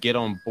can get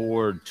on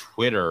board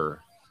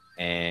Twitter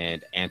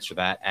and answer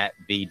that at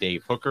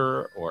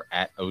 @BDaveHooker or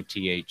at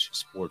OTH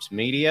Sports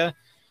Media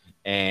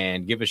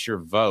and give us your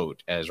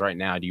vote. As right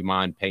now, do you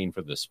mind paying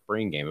for the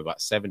spring game? About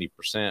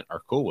 70%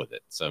 are cool with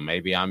it. So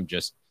maybe I'm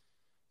just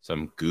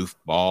some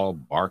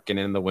goofball barking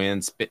in the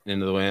wind, spitting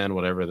into the wind,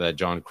 whatever the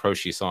John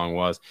Croce song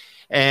was,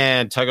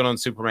 and tugging on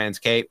Superman's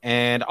cape.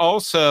 And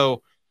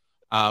also,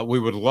 we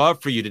would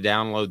love for you to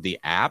download the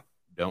app.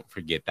 Don't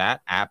forget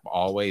that app,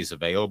 always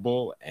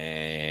available,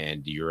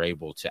 and you're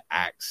able to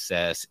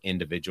access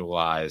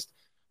individualized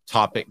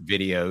topic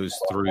videos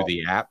through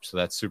the app. So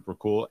that's super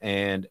cool.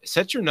 And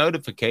set your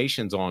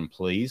notifications on,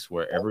 please,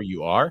 wherever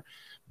you are,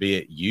 be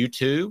it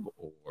YouTube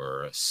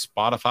or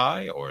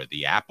Spotify or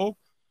the Apple.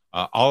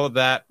 All of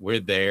that, we're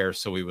there.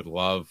 So we would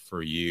love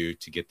for you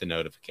to get the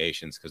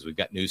notifications because we've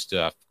got new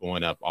stuff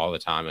going up all the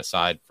time,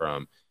 aside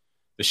from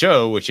the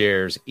show, which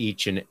airs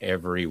each and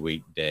every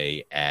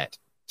weekday at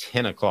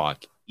 10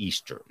 o'clock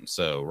Eastern.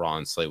 So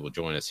Ron Slay will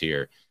join us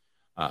here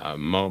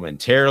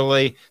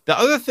momentarily. The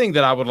other thing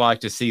that I would like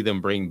to see them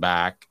bring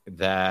back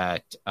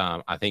that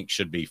I think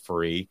should be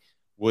free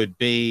would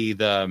be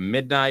the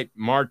Midnight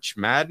March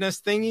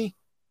Madness thingy.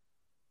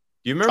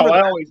 Do you remember?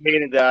 I always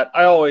hated that.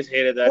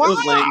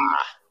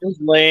 Why? It was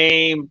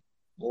lame.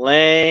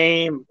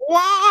 Lame.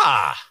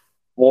 Why?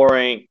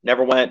 Boring.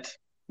 Never went.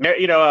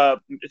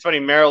 It's funny.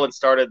 Maryland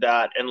started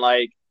that, and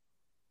I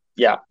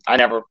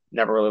never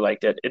really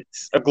liked it.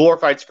 It's a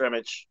glorified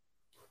scrimmage.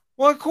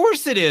 Well, of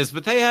course it is,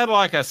 but they had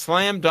like a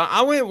slam dunk.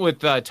 I went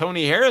with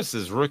Tony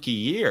Harris's rookie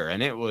year,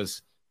 and it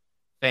was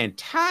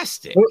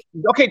fantastic.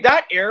 Okay,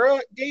 that era,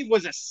 Dave,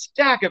 was a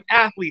stack of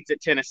athletes at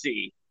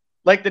Tennessee.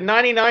 Like the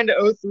 99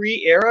 to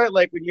 03 era,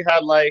 like when you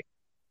had like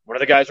one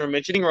of the guys we're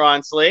mentioning,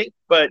 Ron Slate,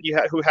 but you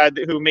had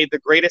who made the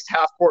greatest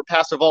half court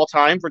pass of all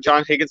time for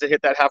John Higgins to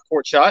hit that half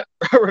court shot.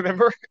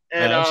 Remember?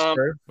 And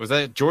was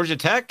that Georgia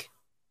Tech?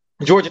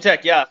 Georgia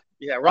Tech, yeah.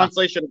 Ron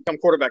Slate should have become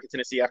quarterback at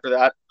Tennessee after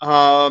that.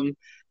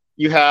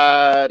 You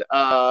had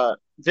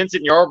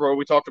Vincent Yarbrough,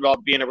 we talked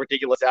about being a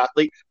ridiculous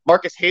athlete.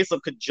 Marcus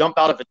Hayslip could jump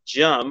out of a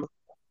gym.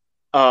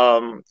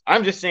 I'm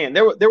just saying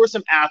there were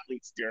some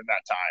athletes during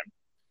that time.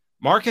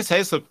 Marcus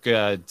Hayslip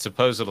could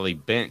supposedly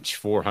bench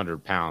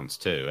 400 pounds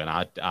too, and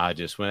I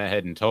just went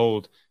ahead and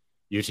told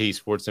UT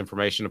Sports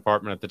Information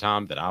Department at the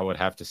time that I would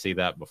have to see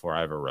that before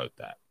I ever wrote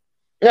that.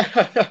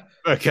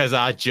 Because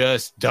I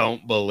just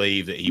don't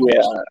believe that he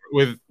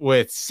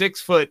with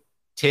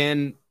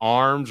 6'10"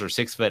 arms or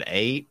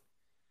 6'8".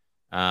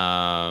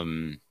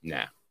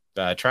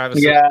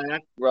 Travis. Yeah,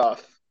 that's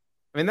rough.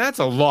 I mean, that's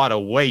a lot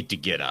of weight to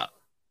get up.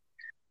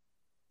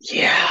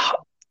 Yeah.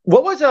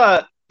 What was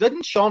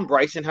didn't Sean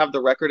Bryson have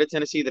the record at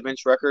Tennessee, the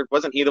bench record?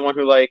 Wasn't he the one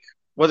who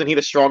wasn't he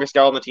the strongest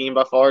guy on the team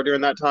by far during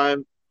that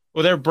time?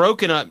 Well, they're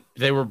broken up.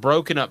 They were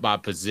broken up by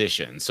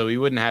position, so he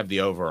wouldn't have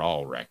the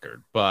overall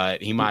record,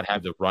 but he might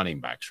have the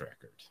running backs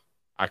record.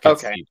 I could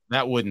see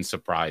that. Wouldn't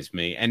surprise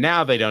me. And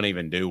now they don't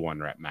even do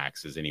 1-rep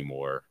maxes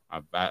anymore.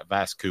 I've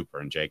asked Cooper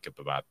and Jacob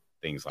about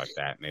things like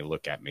that, and they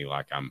look at me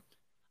like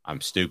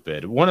I'm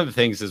stupid. One of the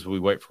things as we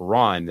wait for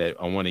Ron that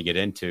I want to get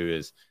into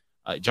is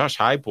Josh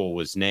Heupel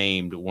was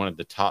named one of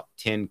the top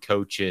 10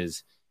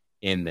 coaches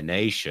in the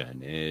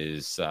nation.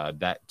 Is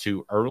that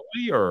too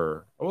early,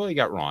 or he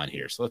got Ron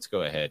here? So let's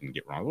go ahead and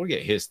get Ron. We'll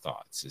get his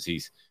thoughts as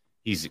he's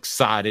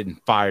excited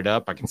and fired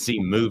up. I can see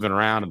him moving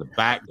around in the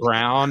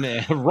background.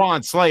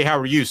 Ron Slay, how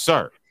are you,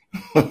 sir?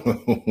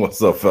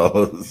 What's up,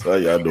 fellas? How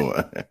y'all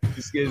doing?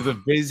 This is the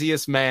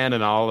busiest man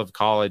in all of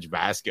college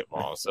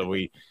basketball, so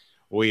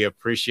we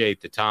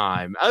appreciate the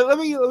time. Let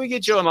me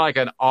get you on like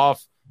an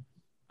off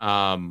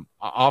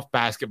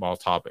basketball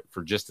topic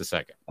for just a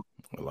second.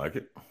 I like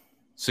it.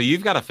 So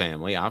you've got a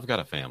family. I've got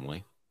a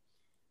family.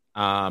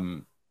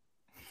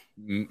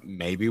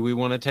 Maybe we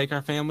want to take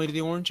our family to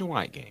the orange and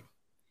white game.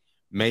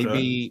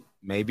 Maybe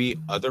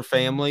other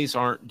families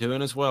aren't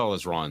doing as well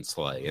as Ron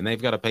Slay, and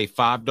they've got to pay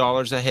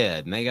 $5 a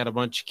head, and they got a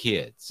bunch of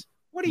kids.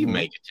 What do you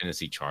make at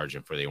Tennessee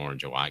charging for the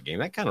orange and white game?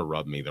 That kind of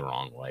rubbed me the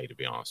wrong way, to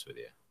be honest with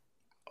you.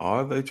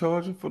 Are they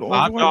charging for the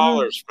orange and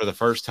white game? $5 for the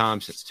first time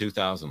since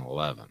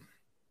 2011.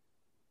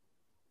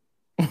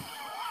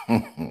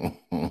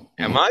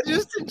 Am I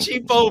just a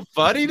cheap old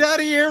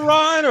fuddy-duddy here,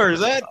 Ron, or is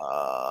that?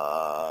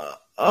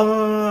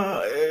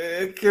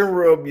 It can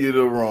rub you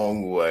the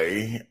wrong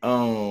way.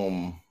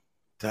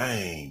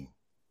 Dang.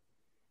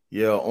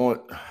 Yeah,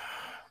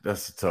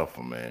 that's a tough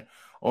one, man.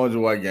 Orange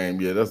and white game,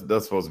 yeah, that's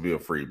supposed to be a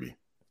freebie.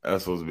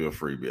 That's supposed to be a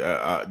freebie.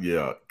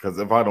 Yeah, because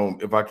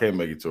if I can't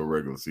make it to a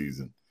regular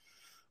season,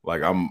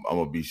 like I'm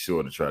gonna be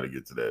sure to try to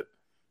get to that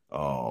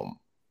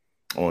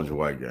orange and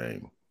white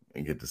game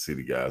and get to see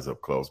the guys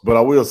up close. But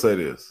I will say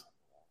this: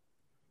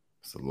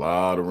 it's a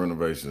lot of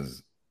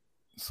renovations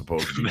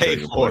supposed to be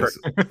taking place.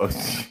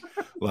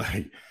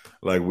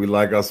 Like we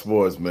like our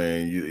sports,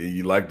 man.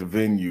 You like the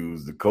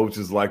venues, the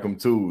coaches like them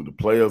too, the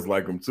players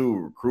like them too.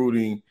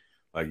 Recruiting,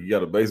 like you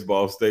got a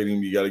baseball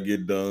stadium, you got to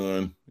get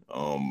done.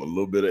 A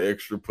little bit of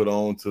extra put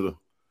on to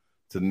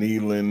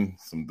Neyland,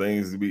 some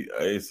things to be.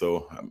 Hey,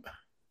 so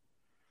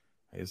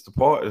it's the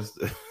part.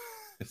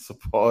 It's a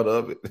part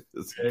of it.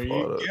 It's a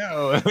part of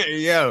it. There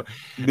you go.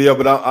 Yeah,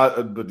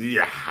 but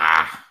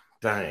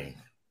dang.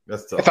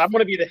 That's tough. If I'm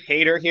going to be the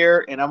hater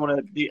here, and I'm going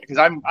to be, because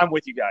I'm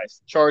with you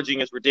guys, charging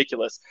is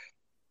ridiculous.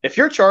 If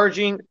you're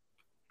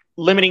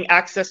limiting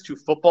access to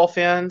football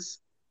fans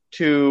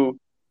to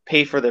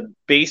pay for the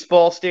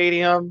baseball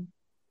stadium,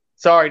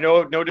 sorry,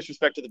 no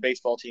disrespect to the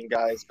baseball team,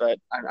 guys, but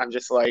I'm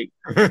just like,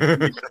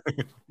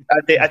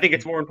 I think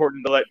it's more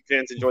important to let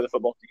fans enjoy the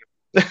football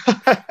team.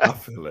 I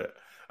feel that.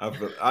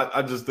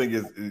 I just think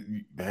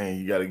you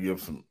got to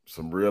give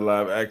some real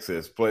live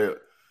access.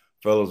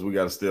 Fellas, we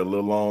got to stay a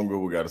little longer.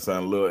 We got to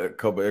sign a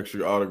couple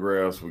extra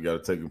autographs. We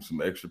got to take them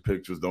some extra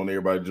pictures. Don't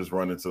everybody just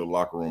run into the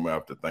locker room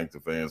after thank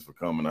the fans for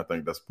coming. I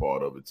think that's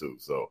part of it too.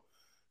 So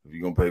if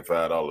you're going to pay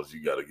 $5,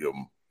 you got to give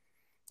them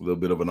a little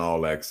bit of an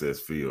all access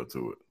feel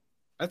to it.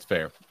 That's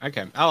fair.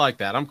 Okay. I like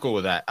that. I'm cool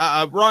with that.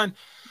 Ron,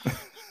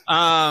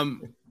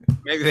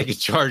 maybe they could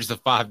charge the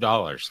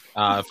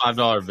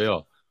 $5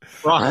 bill.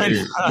 Ron,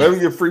 maybe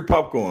get free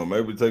popcorn.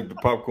 Maybe take the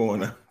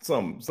popcorn out.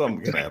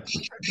 Something can happen.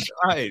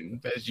 Right.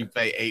 As you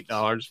pay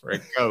 $8 for a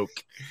Coke.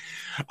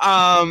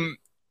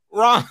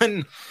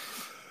 Ron,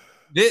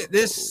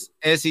 this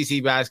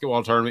SEC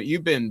basketball tournament,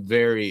 you've been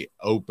very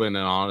open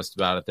and honest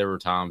about it. There were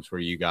times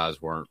where you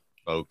guys weren't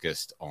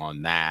focused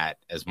on that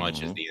as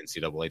much as the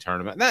NCAA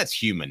tournament. And that's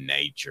human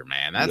nature,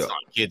 man. That's not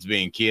kids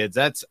being kids.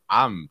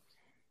 I'm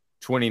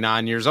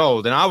 29 years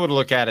old, and I would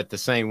look at it the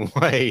same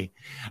way.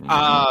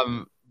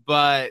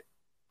 But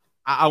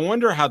I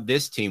wonder how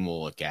this team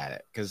will look at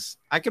it, because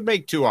I could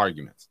make two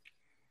arguments.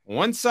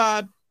 One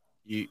side,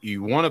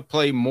 you want to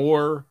play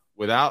more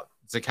without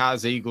Zakai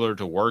Ziegler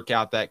to work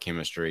out that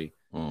chemistry.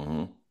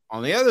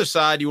 On the other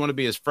side, you want to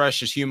be as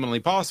fresh as humanly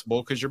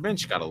possible because your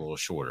bench got a little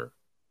shorter.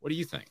 What do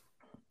you think?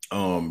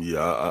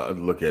 I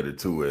look at it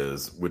too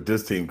as with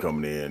this team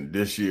coming in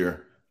this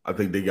year, I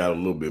think they got a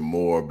little bit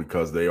more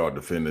because they are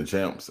defending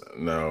champs.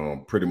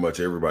 Now, pretty much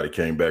everybody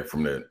came back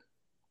from that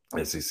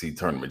SEC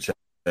tournament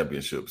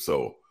championship.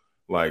 So,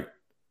 like,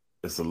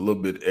 it's a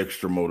little bit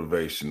extra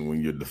motivation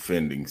when you're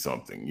defending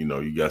something. You know,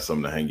 you got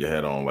something to hang your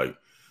hat on. Like,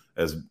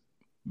 as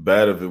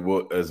bad as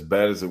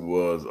it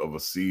was of a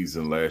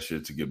season last year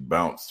to get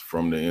bounced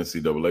from the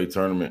NCAA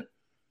tournament,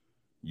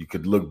 you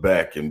could look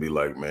back and be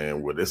like,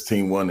 man, well, this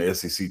team won the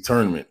SEC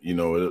tournament. You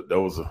know,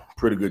 that was a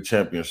pretty good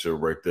championship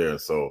right there.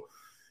 So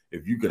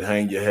if you could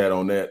hang your hat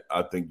on that,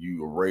 I think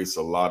you erase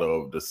a lot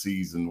of the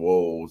season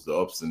woes, the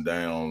ups and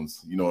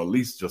downs, you know, at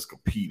least just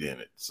compete in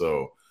it.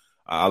 So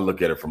I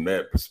look at it from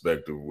that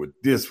perspective with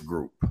this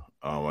group.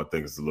 I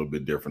think it's a little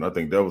bit different. I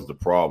think that was the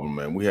problem,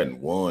 man. We hadn't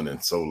won in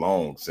so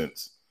long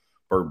since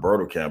Bert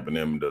Bertelkamp and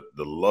them.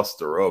 The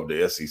luster of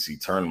the SEC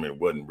tournament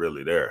wasn't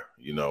really there,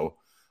 you know.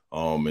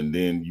 And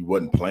then you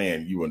wasn't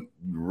playing. You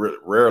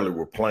rarely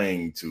were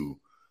playing to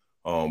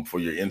for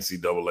your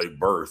NCAA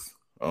berth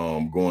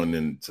going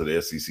into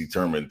the SEC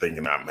tournament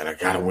thinking, man, I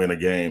got to win a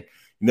game.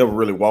 You never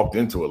really walked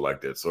into it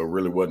like that. So it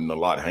really wasn't a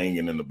lot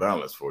hanging in the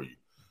balance for you.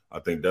 I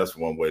think that's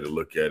one way to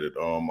look at it.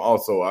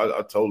 Also,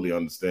 I totally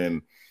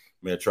understand,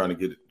 man, trying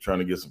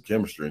to get some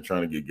chemistry and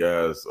trying to get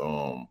guys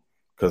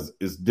because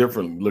it's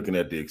different looking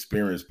at the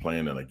experience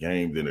playing in a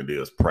game than it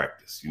is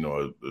practice. You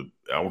know,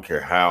 I don't care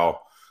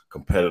how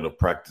competitive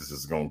practice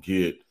is going to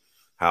get,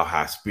 how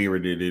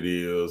high-spirited it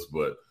is,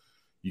 but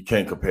you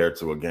can't compare it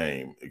to a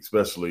game,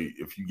 especially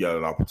if you got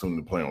an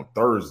opportunity to play on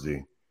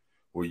Thursday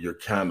where you're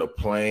kind of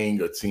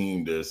playing a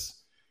team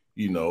that's,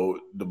 you know,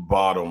 the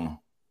bottom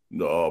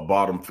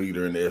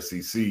feeder in the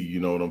SEC, you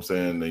know what I'm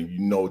saying? And you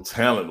know,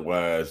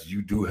 talent-wise,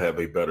 you do have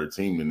a better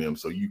team than them,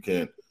 so you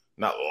can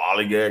not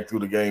lollygag through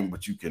the game,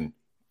 but you can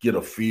get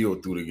a feel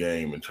through the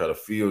game and try to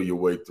feel your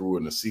way through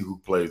it and see who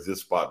plays this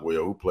spot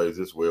well, who plays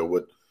this well,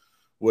 what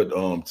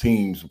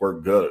teams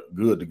work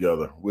good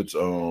together, which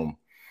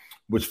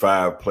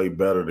five play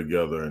better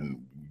together,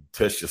 and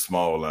test your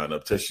small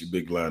lineup, test your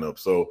big lineup.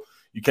 So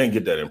you can't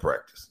get that in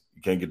practice.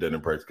 You can't get that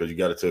in practice because you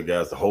got to tell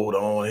guys to hold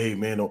on. Hey,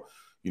 man, don't,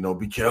 you know,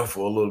 be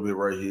careful a little bit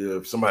right here.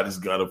 If somebody's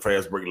got a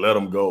fast break, let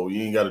them go.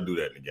 You ain't got to do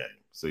that in the game.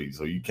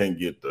 So you can't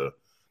get the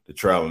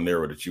trial and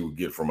error that you would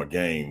get from a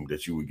game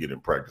that you would get in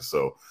practice.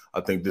 So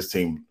I think this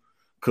team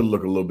could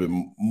look a little bit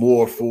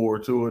more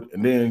forward to it.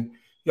 And then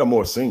you got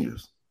more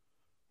seniors.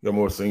 You got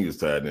more seniors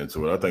tied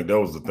into it. I think that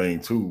was the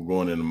thing, too,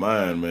 going into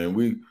mine, man.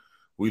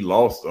 We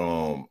lost.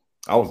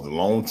 I was the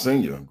lone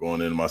senior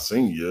going into my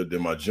senior year.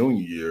 Then my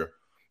junior year,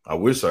 I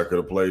wish I could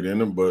have played in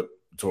them, but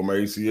tore my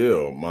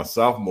ACL. My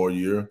sophomore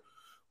year,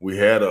 we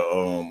had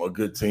a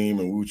good team,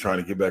 and we were trying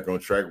to get back on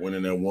track,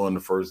 winning and won the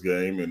first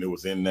game, and it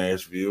was in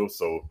Nashville.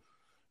 So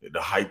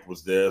the hype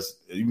was there.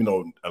 Even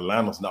though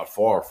Atlanta's not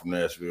far from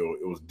Nashville,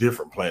 it was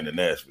different playing in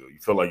Nashville. You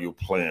felt like you were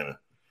playing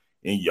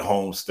in your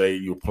home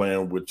state. You're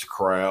playing with your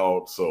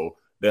crowd. So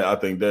that I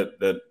think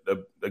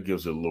that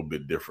gives it a little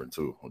bit different,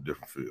 too, a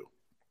different feel.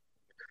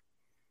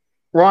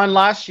 Ron,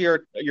 last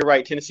year, you're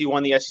right, Tennessee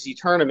won the SEC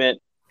tournament.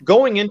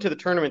 Going into the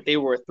tournament, they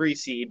were a 3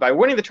 seed. By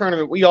winning the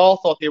tournament, we all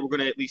thought they were going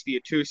to at least be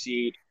a 2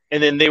 seed,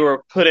 and then they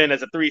were put in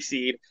as a 3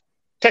 seed.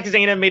 Texas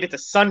A&M made it to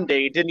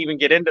Sunday, didn't even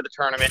get into the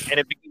tournament, and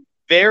it became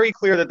very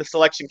clear that the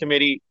selection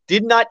committee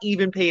did not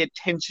even pay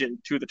attention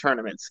to the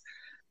tournaments.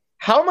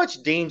 How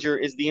much danger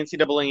is the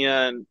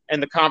NCAA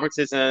and the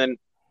conferences in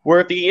where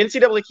if the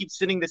NCAA keeps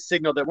sending this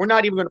signal that we're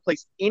not even going to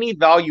place any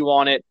value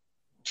on it,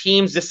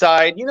 teams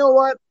decide, you know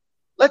what?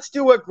 Let's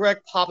do what Greg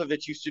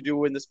Popovich used to do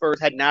when the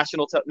Spurs had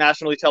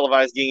nationally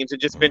televised games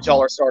and just bench all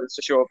our starters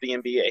to show up the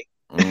NBA.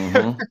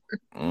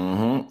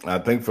 I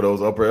think for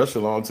those upper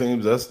echelon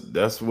teams,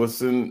 that's what's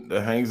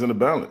that hangs in the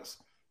balance.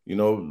 You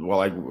know, well,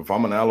 like if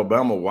I'm in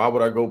Alabama, why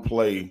would I go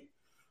play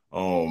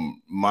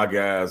my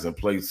guys and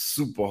play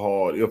super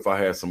hard if I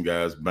had some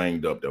guys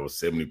banged up that was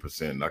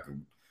 70% and I could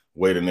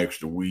wait an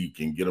extra week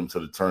and get them to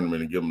the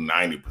tournament and give them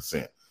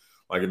 90%?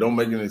 Like, it don't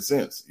make any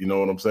sense. You know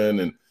what I'm saying?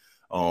 And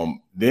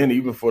then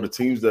even for the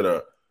teams that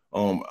are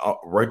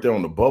right there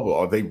on the bubble,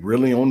 are they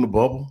really on the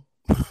bubble?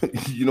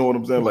 You know what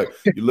I'm saying? Like,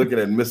 you're looking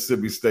at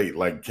Mississippi State.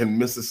 Like, can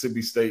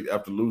Mississippi State,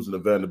 after losing to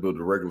Vanderbilt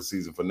the regular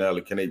season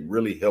finale, can they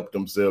really help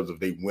themselves if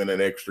they win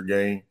an extra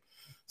game?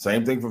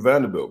 Same thing for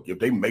Vanderbilt. If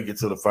they make it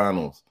to the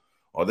finals,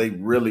 or they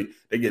make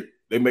it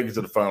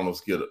to the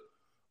finals, get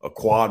a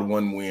quad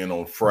 1 win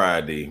on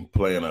Friday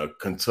playing a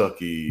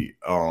Kentucky,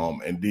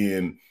 and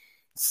then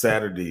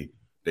Saturday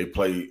they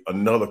play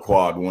another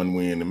quad 1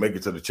 win and make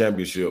it to the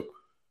championship.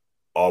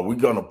 are we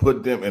going to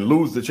put them and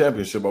lose the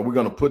championship? Are we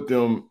going to put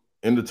them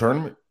in the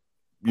tournament?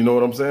 You know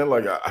what I'm saying?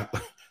 Like,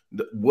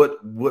 what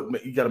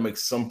you got to make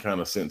some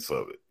kind of sense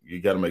of it.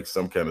 You got to make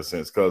some kind of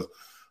sense, because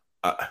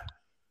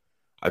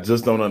I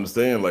just don't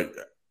understand. Like,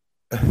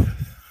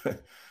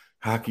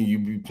 how can you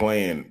be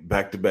playing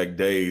back-to-back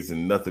days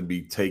and nothing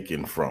be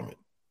taken from it?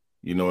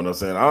 You know what I'm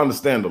saying? I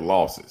understand the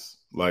losses.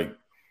 Like,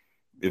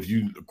 if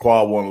you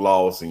acquire one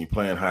loss and you're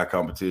playing high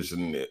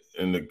competition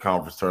in the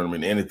conference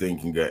tournament, anything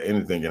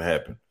can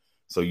happen.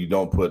 So you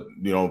don't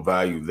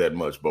value that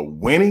much. But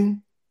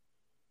winning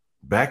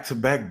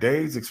back-to-back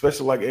days,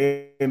 especially like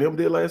A&M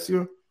did last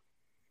year,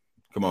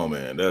 come on,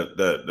 man,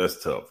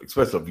 that's tough.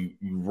 Especially if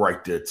you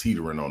right there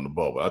teetering on the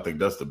bubble. I think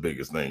that's the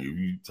biggest thing. If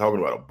you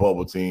talking about a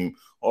bubble team,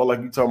 or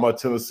like you talking about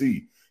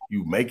Tennessee,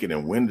 you make it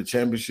and win the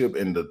championship,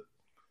 and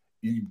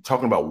you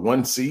talking about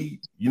one seed,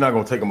 you're not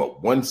going to take them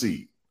up one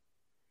seed.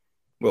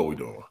 What are we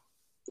doing?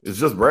 It's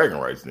just bragging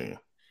rights then.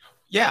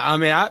 Yeah, I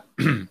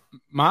mean,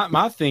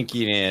 my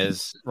thinking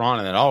is, Ron,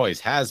 and it always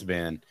has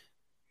been,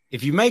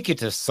 if you make it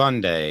to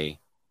Sunday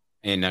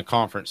in a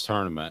conference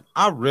tournament,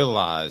 I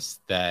realize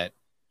that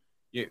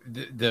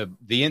the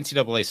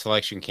NCAA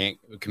selection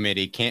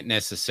committee can't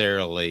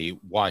necessarily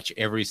watch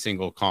every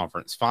single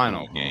conference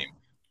final game.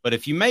 But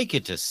if you make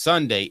it to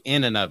Sunday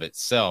in and of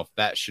itself,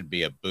 that should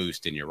be a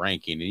boost in your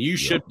ranking, and you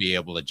should be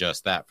able to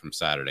adjust that from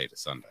Saturday to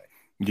Sunday.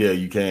 Yeah,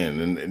 you can,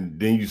 and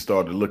then you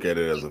start to look at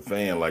it as a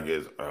fan, like,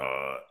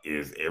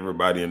 is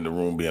everybody in the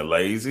room being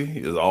lazy?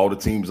 Is all the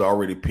teams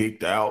already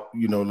picked out?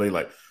 You know, they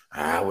like,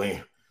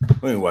 we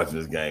ain't watching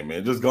this game,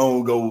 man. Just go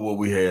with what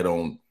we had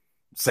on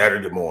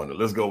Saturday morning.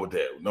 Let's go with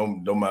that.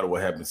 No matter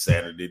what happens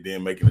Saturday,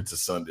 then making it to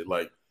Sunday,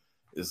 like,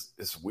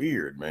 it's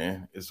weird,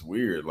 man. It's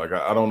weird. Like,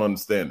 I don't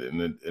understand it,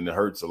 and it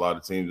hurts a lot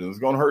of teams, and it's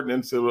gonna hurt the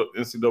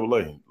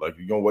NCAA. Like,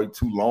 you're gonna wait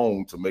too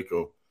long to make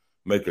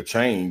a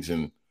change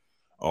and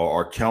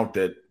or count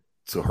that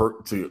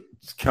to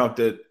count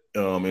that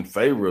in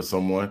favor of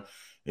someone,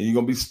 and you're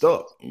gonna be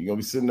stuck. You're gonna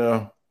be sitting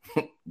there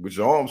with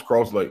your arms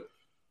crossed, like,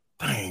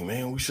 dang,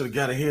 man, we should have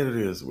got ahead of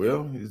this.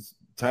 Well, it's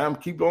time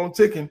to keep on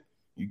ticking.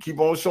 You keep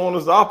on showing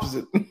us the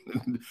opposite.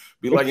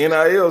 Be like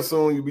NIL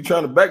soon. You'll be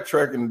trying to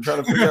backtrack and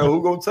trying to figure out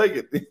who's going to take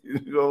it.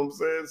 You know what I'm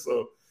saying?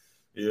 So,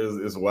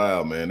 yeah, it's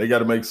wild, man. They got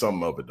to make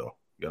something of it, though.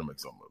 You got to make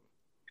something of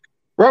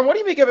it. Ron, what do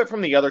you make of it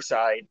from the other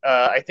side?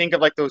 I think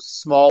of like those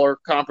smaller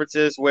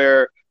conferences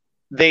where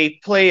they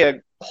play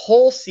a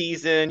whole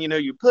season. You know,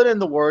 you put in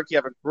the work, you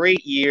have a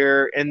great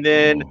year, and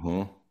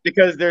then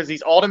because there's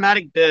these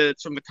automatic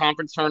bids from the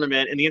conference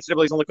tournament, and the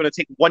NCAA is only going to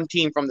take one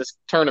team from this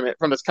tournament,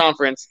 from this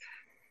conference,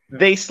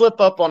 they slip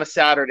up on a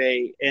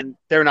Saturday and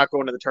they're not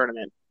going to the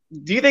tournament.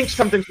 Do you think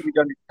something should be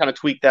done to kind of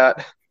tweak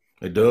that?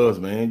 It does,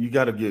 man. You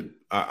got to get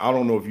 – I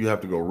don't know if you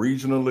have to go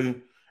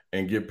regionally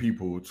and get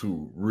people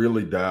to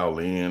really dial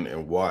in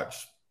and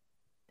watch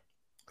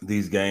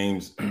these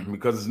games,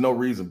 because there's no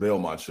reason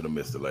Belmont should have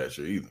missed it last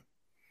year either.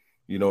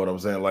 You know what I'm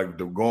saying? Like,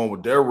 they're going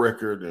with their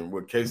record and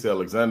what Casey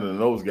Alexander and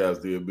those guys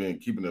did,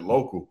 keeping it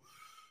local.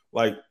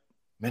 Like,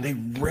 man, they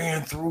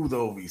ran through the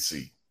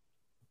OVC.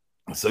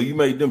 So you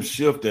made them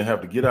shift and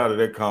have to get out of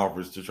that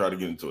conference to try to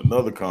get into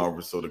another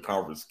conference, so the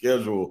conference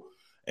schedule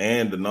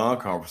and the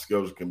non-conference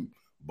schedule can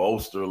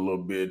bolster a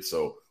little bit.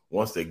 So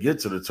once they get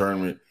to the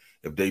tournament,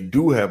 if they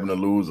do happen to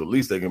lose, at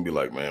least they can be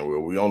like, man,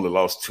 well, we only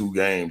lost 2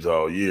 games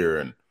all year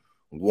and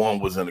one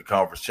was in the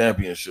conference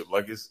championship.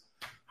 Like,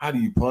 how do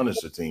you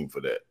punish a team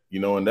for that? You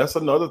know, and that's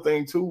another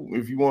thing too.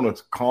 If you want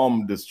to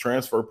calm this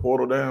transfer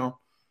portal down,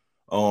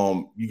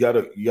 you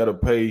gotta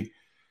pay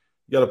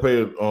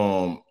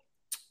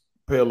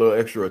a little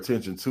extra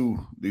attention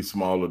to these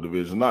smaller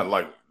divisions, not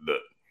like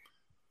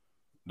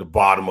the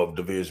bottom of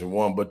Division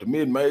I, but the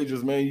mid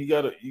majors, man. You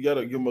gotta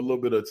give them a little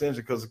bit of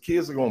attention, because the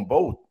kids are gonna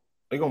vote.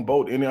 They're gonna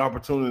vote any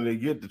opportunity they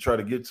get to try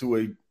to get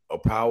to a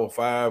Power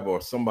 5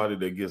 or somebody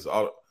that gets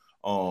 5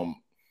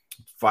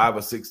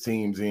 or 6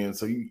 teams in.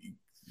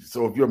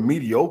 So if you're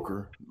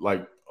mediocre,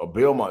 like a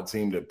Belmont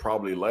team that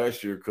probably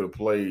last year could have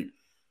played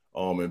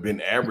and been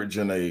average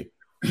in a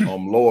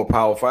lower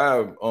Power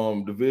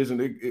 5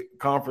 division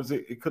conference,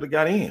 it could have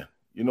got in.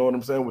 You know what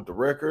I'm saying? With the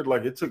record,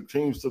 like, it took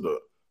teams to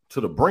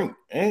the brink.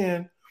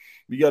 And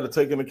you got to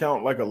take into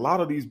account, like, a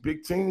lot of these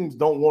big teams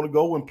don't want to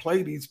go and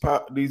play these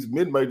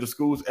mid-major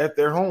schools at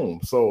their home.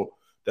 So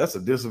that's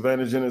a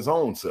disadvantage in its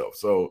own self.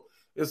 So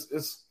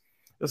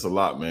it's a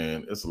lot,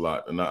 man. It's a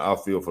lot, and I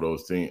feel for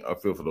those teams. I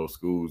feel for those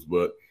schools,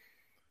 but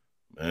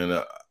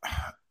man,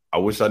 I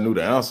wish I knew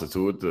the answer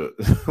to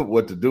it,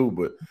 what to do.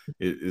 But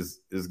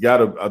it's got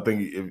to. I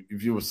think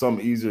if you were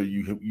something easier,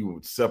 you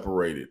would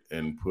separate it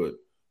and put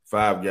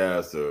 5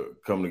 guys to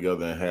come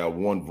together and have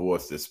one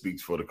voice that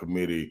speaks for the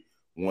committee.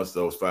 Once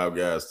those 5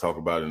 guys talk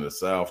about it in the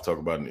South, talk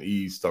about it in the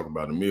East, talk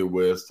about it in the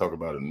Midwest, talk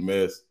about it in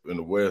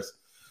the West,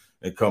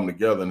 and come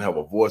together and have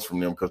a voice from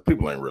them, because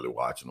people ain't really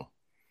watching them.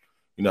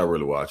 You're not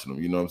really watching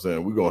them. You know what I'm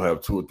saying? We're going to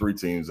have 2 or 3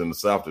 teams in the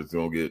South that's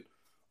going to get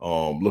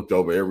looked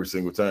over every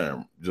single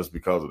time just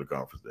because of the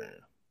conference they're in.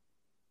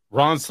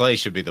 Ron Slay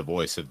should be the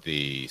voice of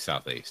the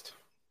Southeast.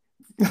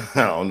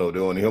 I don't know. They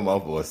want to hear my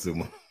voice too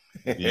much.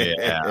 Yeah,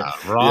 Yeah,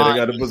 they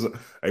got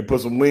to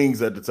put some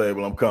wings at the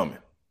table. I'm coming.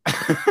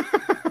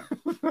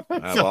 I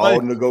have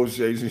all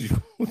negotiations.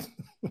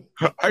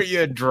 Are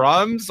you a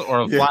drums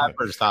or a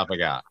flappers type of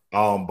guy?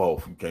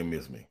 Both. You can't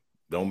miss me.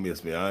 Don't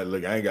miss me. I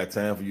ain't got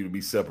time for you to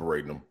be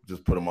separating them.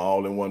 Just put them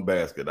all in one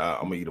basket.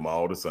 I'm gonna eat them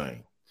all the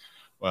same.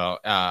 Well,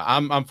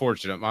 I'm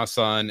fortunate. My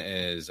son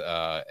is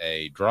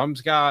a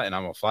drums guy, and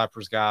I'm a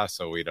flappers guy,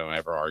 so we don't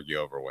ever argue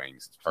over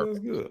wings. It's perfect.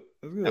 That's good.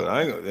 That's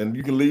good. And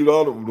you can leave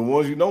all the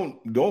ones you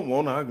don't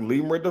want. I can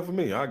leave them right there for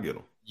me. I get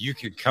them. You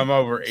could come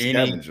over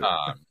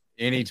anytime.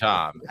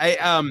 Hey,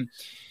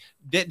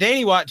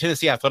 Danny White,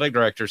 Tennessee athletic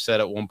director, said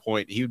at one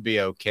point he would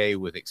be okay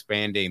with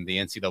expanding the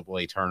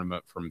NCAA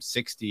tournament from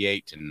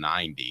 68 to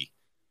 90.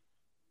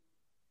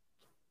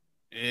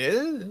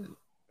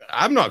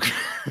 I'm not.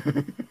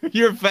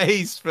 Your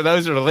face, for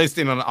those who are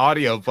listening on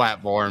audio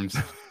platforms,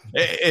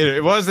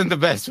 it wasn't the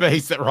best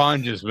face that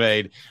Ron just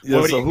made.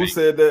 Yeah. So who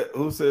said that?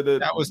 Who said that?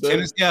 That was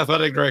Tennessee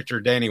athletic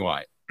director Danny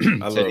White. I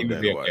love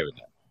Danny White. With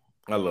that.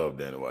 I love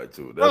Danny White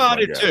too. That's I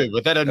did too,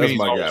 but that doesn't mean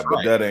my guy. Right.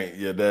 But that ain't.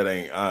 Yeah, that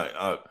ain't.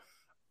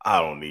 I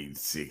don't need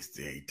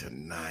 68 to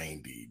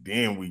 90.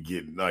 Then we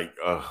get like.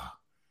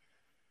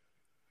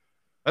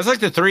 That's like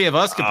the three of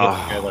us could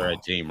put together a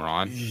team,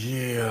 Ron.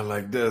 Yeah,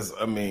 like this.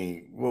 I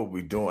mean, what are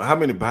we doing? How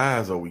many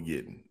buys are we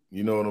getting?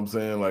 You know what I'm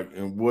saying? Like,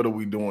 and what are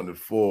we doing it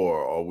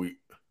for? Are we're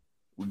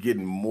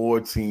getting more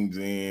teams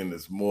in?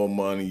 It's more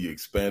money. You're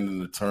expanding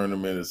the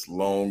tournament. It's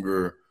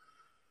longer.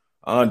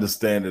 I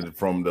understand it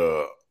from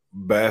the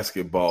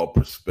basketball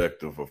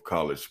perspective of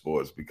college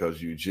sports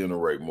because you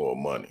generate more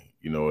money.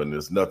 You know, and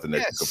there's nothing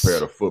that can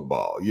compare to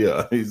football.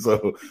 Yeah.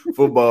 So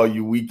football,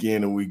 you week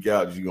in and week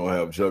out, you're going to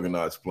have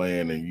juggernauts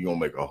playing and you're going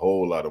to make a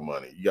whole lot of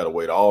money. You got to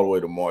wait all the way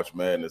to March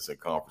Madness and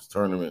conference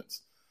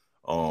tournaments.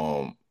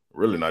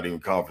 Really not even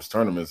conference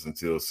tournaments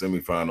until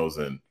semifinals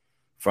and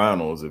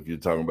finals, if you're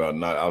talking about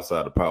not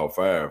outside the Power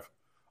Five.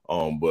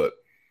 But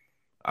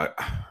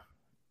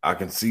I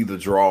can see the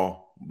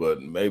draw,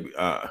 but maybe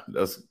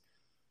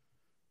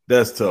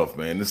that's tough,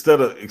 man. Instead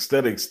of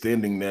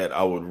extending that,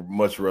 I would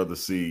much rather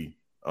see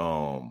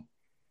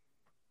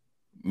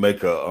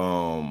make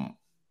a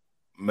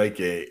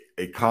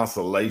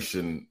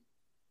consolation.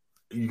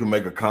 You can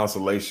make a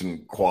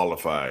consolation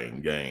qualifying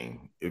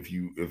game, if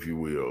you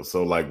will.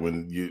 So like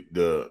when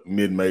the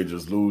mid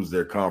majors lose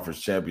their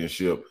conference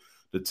championship,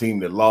 the team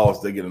that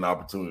lost, they get an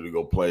opportunity to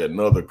go play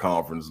another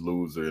conference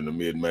loser in the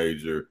mid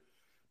major.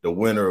 The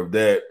winner of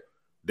that,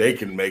 they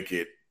can make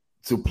it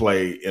to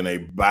play in a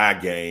bye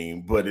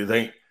game, but it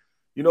ain't.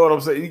 You know what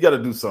I'm saying? You got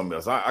to do something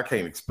else. I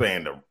can't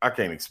expand them. I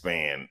can't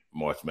expand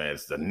March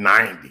Madness to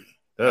 90.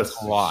 That's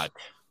a lot.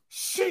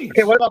 Sheesh.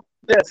 Okay, what about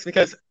this?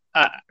 Because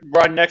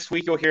Ron, next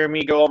week you'll hear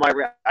me go on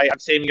I'm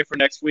saving it for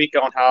next week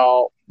on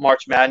how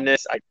March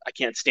Madness. I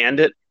can't stand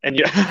it,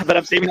 but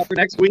I'm saving it for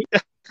next week.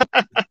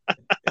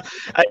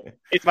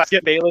 It's my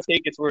Skip Bayless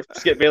take. It's where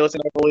Skip Bayless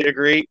and I fully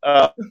agree.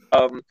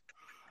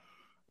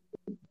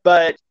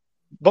 But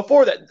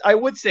before that, I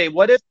would say,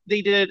 what if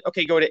they did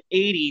go to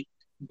 80,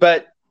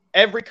 but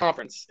every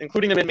conference,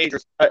 including the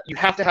mid-majors, you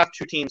have to have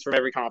two teams from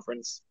every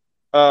conference.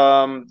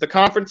 The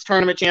conference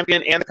tournament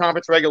champion and the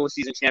conference regular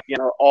season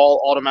champion are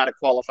all automatic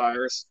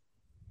qualifiers.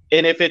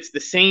 And if it's the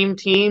same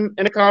team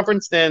in a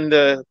conference, then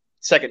the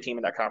second team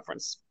in that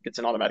conference gets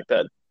an automatic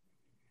bid.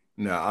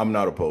 Now, I'm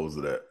not opposed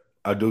to that.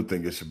 I do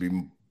think it should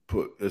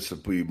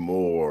be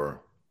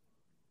more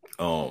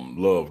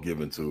love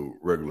given to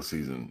regular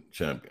season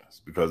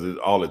champions because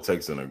all it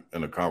takes in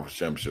a conference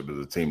championship is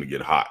a team to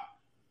get hot.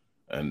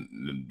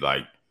 And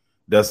like,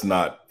 that's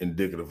not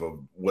indicative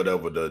of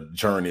whatever the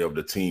journey of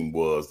the team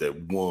was that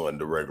won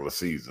the regular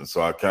season.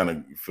 So I kind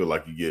of feel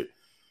like you get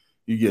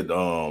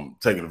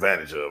taken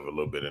advantage of a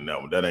little bit in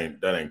that one. That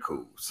ain't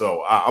cool.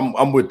 So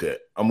I'm with that.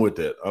 I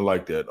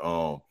like that.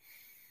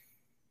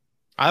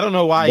 I don't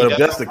know why. But if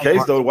that's the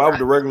case, though, why would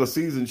the regular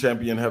season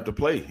champion have to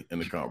play in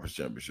the conference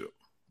championship?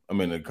 I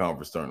mean, the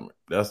conference tournament.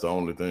 That's the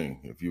only thing.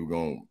 If you're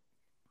going to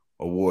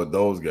award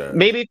those guys,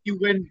 maybe if you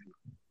win.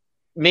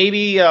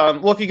 Maybe,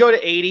 if you go to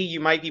 80,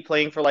 you might be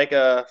playing for like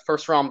a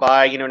first round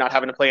bye, not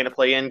having to play in a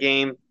play-in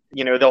game.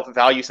 They'll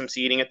value some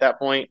seeding at that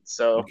point.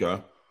 So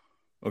okay.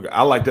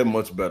 I like that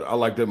much better. I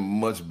like that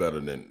much better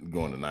than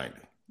going to 90.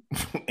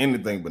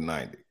 Anything but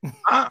 90.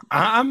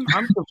 I'm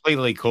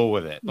completely cool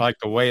with it. Like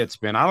the way it's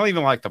been. I don't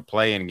even like the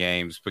play-in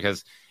games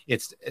because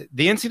it's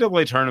the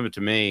NCAA tournament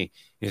to me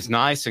is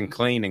nice and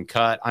clean and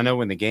cut. I know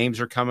when the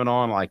games are coming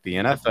on, like the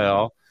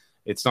NFL.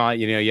 It's not,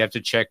 you have to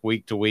check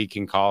week to week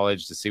in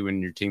college to see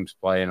when your team's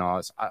playing and all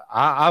this.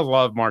 I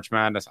love March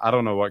Madness. I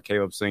don't know what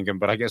Caleb's thinking,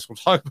 but I guess we'll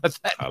talk about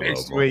that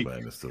next week. March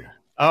Madness too.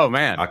 Oh,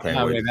 man. I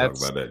can't wait to talk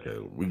about that,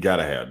 Caleb. We got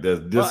to have this.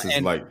 This is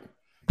like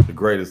the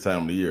greatest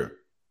time of the year.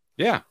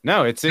 Yeah.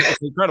 No, it's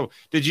incredible.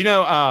 Did you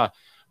know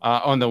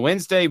on the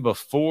Wednesday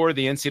before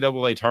the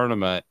NCAA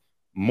tournament,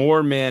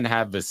 more men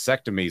have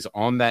vasectomies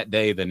on that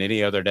day than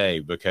any other day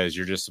because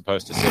you're just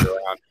supposed to sit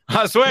around.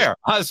 I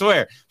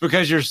swear,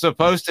 because you're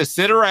supposed to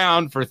sit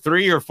around for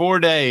 3 or 4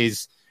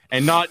 days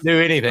and not do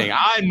anything.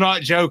 I'm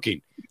not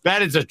joking.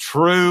 That is a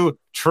true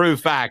true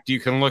fact. You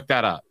can look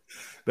that up.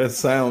 That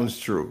sounds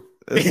true.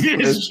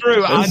 It is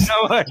true. I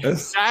know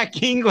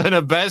Zach England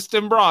of Best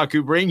and Brock,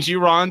 who brings you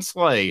Ron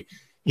Slay,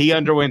 he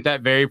underwent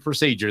that very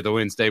procedure the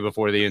Wednesday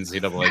before the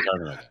NCAA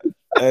tournament.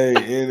 Hey,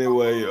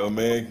 anyway, a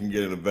man can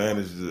get an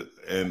advantage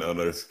and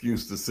an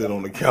excuse to sit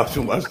on the couch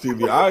and watch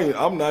TV.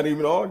 I'm not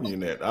even arguing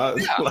that. I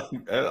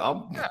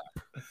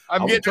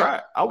would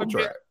try.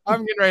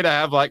 I'm getting ready to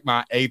have like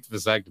my 8th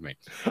vasectomy.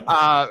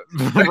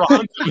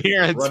 Ron's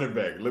appearance. Running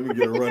back. Let me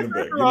get a running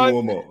back. Give me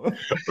one more.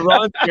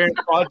 Ron's appearance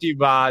brought to you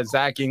by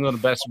Zach England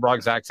of Best of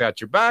Brock. Zach's got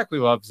your back. We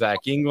love Zach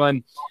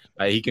England.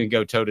 He can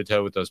go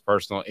toe-to-toe with those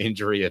personal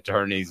injury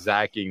attorneys.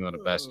 Zach England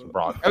of Best of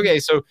Brock. Okay,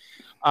 so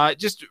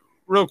just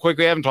real quick,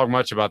 we haven't talked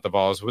much about the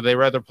Vols. Would they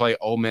rather play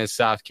Ole Miss,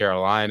 South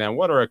Carolina?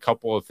 What are a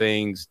couple of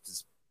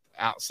things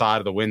outside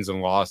of the wins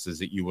and losses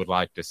that you would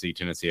like to see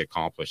Tennessee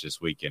accomplish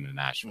this weekend in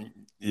Nashville?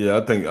 Yeah,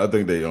 I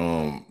think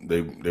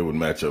they would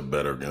match up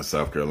better against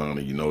South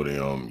Carolina. You know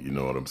them, you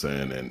know what I'm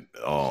saying? And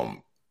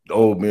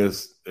Ole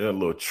Miss, they're a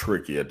little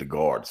tricky at the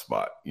guard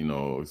spot. You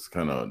know, it's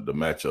kind of the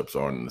matchups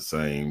aren't the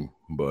same,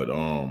 but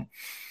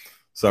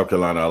South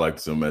Carolina, I like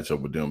to see them match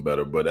up with them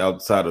better. But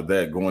outside of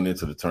that, going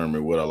into the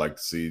tournament, what I like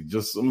to see,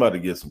 just somebody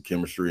get some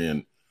chemistry.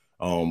 And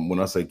when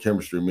I say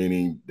chemistry,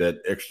 meaning that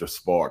extra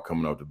spark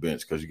coming off the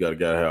bench, because you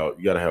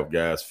gotta have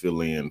guys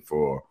fill in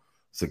for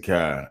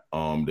Sakai.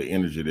 The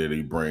energy that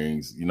he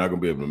brings, you're not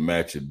gonna be able to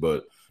match it,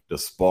 but the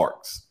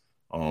sparks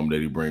that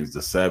he brings,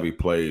 the savvy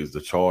plays,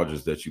 the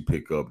charges that you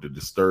pick up, the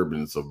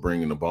disturbance of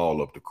bringing the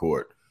ball up the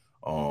court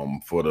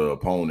for the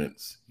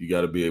opponents, you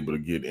got to be able to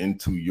get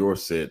into your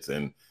sets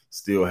and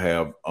still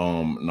have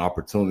an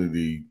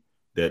opportunity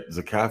that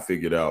Zakai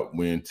figured out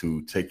when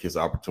to take his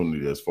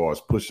opportunity as far as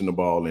pushing the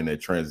ball in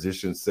that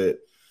transition set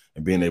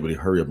and being able to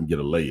hurry up and get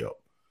a layup.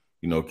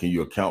 You know, can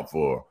you account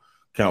for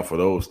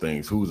those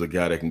things? Who's a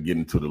guy that can get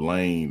into the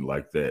lane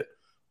like that,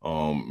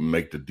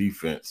 make the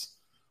defense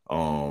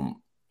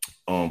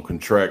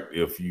contract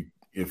if you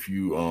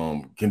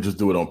can just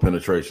do it on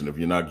penetration. If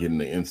you're not getting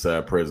the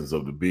inside presence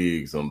of the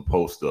bigs on the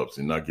post-ups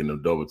and not getting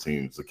the double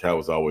teams, Zakai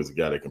was always a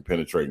guy that can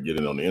penetrate and get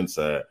it on the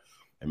inside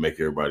and make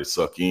everybody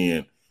suck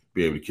in,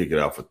 be able to kick it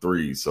out for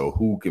threes. So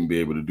who can be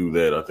able to do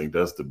that? I think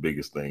that's the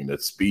biggest thing,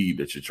 that speed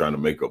that you're trying to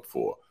make up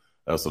for.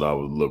 That's what I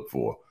would look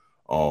for.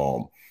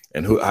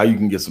 And how you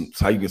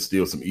can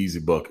steal some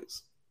easy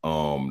buckets.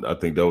 I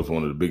think that was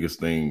one of the biggest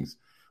things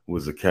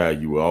with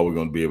Zakai. You were always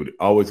going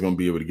to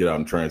be able to get out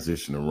and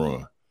transition and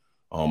run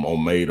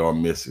on made or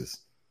misses.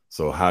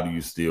 So how do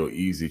you steal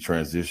easy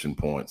transition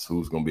points?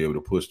 Who's going to be able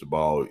to push the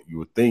ball? You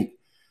would think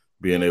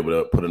being able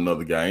to put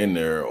another guy in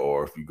there,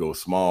 or if you go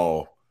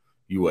small,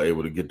 you were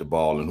able to get the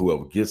ball and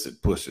whoever gets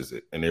it pushes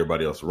it and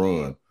everybody else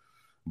run.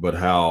 But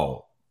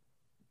how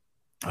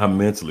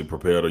mentally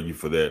prepared are you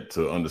for that,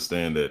 to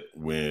understand that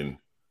when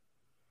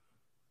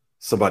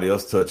somebody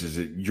else touches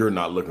it, you're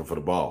not looking for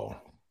the ball?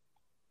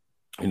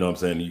 You know what I'm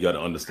saying? You got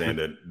to understand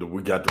that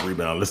we got the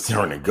rebound, let's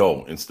turn and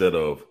go, instead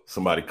of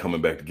somebody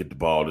coming back to get the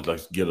ball. To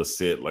like get a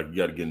set, like you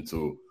got to get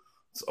into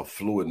a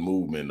fluid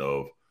movement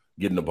of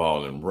getting the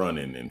ball and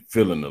running and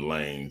filling the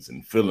lanes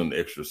and filling the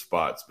extra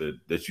spots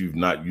that you've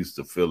not used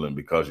to filling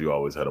because you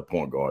always had a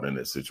point guard in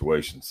that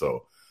situation.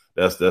 So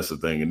that's the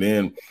thing. And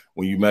then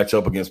when you match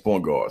up against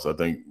point guards, I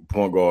think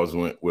guards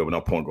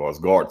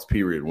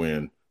period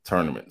win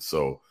tournaments.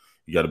 So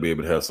you got to be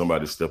able to have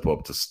somebody step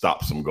up to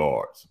stop some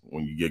guards.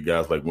 When you get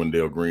guys like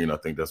Wendell Green, I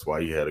think that's why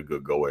he had a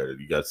good go at it.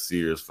 You got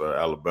Sears for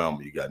Alabama.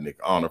 You got Nick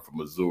Honor for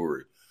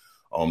Missouri.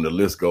 The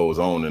list goes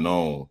on and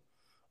on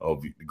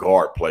of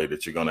guard play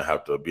that you're going to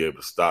have to be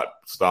able to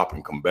stop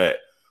and combat.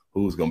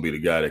 Who's going to be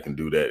the guy that can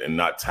do that and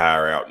not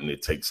tire out and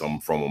it take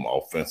something from them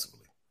offensively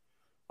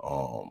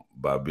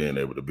by being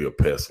able to be a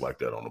pest like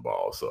that on the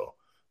ball. So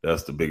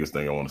that's the biggest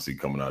thing I want to see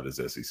coming out of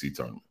this SEC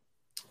tournament.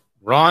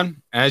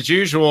 Ron, as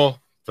usual,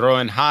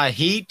 throwing high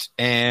heat,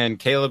 and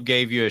Caleb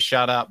gave you a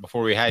shout out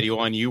before we had you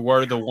on. You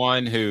were the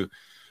one who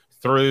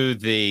threw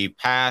the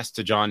pass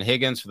to John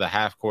Higgins for the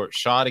half court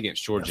shot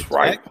against Georgia Tech.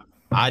 Right.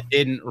 I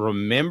didn't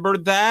remember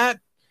that.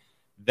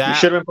 You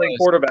should have been playing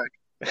quarterback.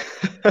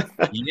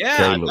 Yeah,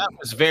 Caleb. That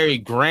was very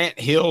Grant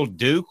Hill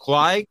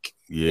Duke-like.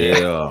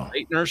 Yeah.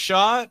 Leitner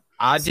shot.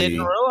 I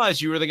didn't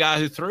realize you were the guy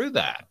who threw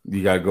that.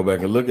 You got to go back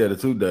and look at it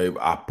too, Dave.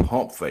 I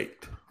pump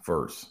faked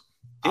first.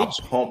 I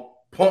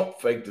pump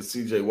faked to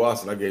C.J.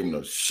 Watson. I gave him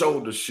a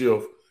shoulder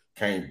shift,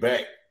 came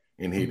back,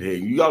 and hit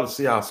head. You got to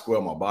see how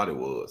square my body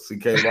was. See,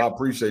 Caleb, I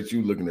appreciate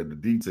you looking at the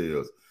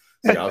details.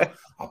 See, I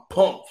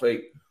pump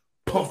fake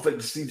to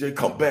CJ,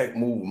 come back,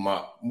 move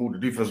the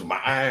defense with my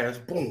eyes,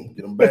 boom,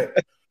 get him back.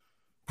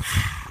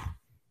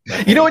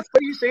 You know, it's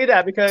funny you say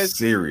that because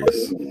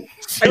serious.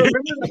 I remember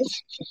that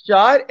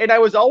shot, and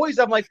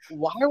I'm like,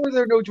 why were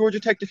there no Georgia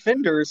Tech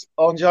defenders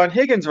on John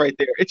Higgins right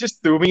there? It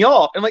just threw me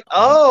off. I'm like,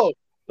 oh,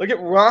 look at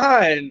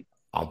Ron.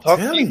 I'm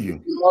telling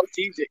you.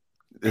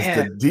 It's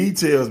the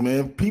details,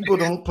 man. People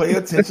don't pay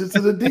attention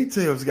to the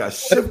details. You got to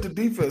shift the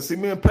defense. See,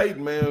 me and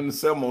Peyton, man,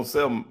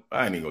 7-on-7.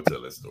 I ain't even going to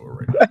tell that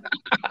story right now.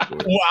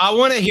 Well, I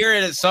want to hear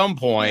it at some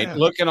point. Yeah.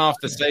 Looking off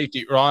the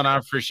safety. Ron, I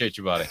appreciate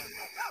you, buddy.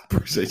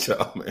 Appreciate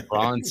y'all, man.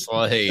 Ron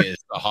Slay is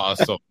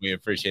awesome. We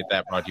appreciate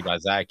that. Brought to you by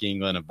Zach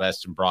England of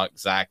Best and Brock.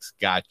 Zach's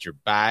got your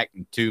back.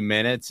 In 2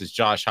 minutes is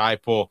Josh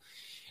Heupel,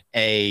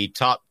 a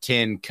top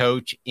 10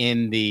 coach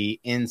in the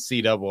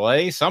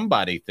NCAA.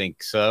 Somebody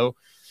thinks so.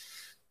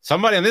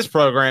 Somebody on this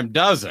program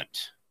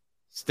doesn't.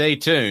 Stay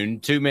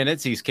tuned. 2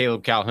 minutes. He's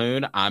Caleb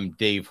Calhoun. I'm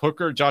Dave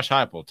Hooker. Josh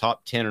Heupel,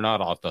 top 10 or not,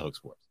 Off the Hook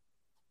Sports.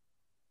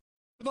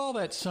 With all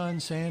that sun,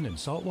 sand, and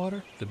salt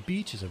water, the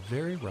beach is a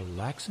very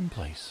relaxing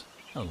place.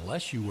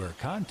 Unless you wear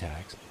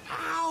contacts.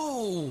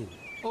 Ow!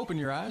 Open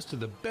your eyes to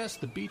the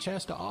best the beach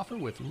has to offer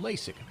with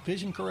LASIK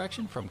vision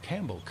correction from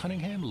Campbell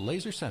Cunningham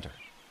Laser Center.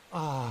 Do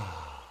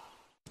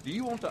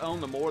you want to own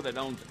the more that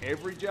owns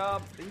every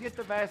job? Then get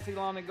to Vassy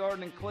Lawn and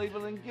Garden in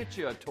Cleveland and get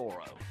you a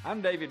Toro.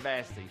 I'm David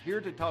Vassy, here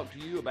to talk to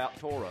you about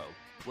Toro.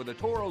 With a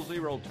Toro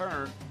Zero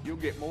Turn, you'll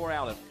get more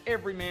out of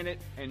every minute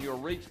and you'll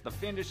reach the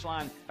finish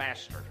line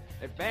faster.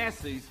 At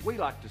Vassy's, we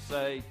like to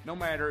say, no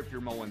matter if you're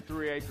mowing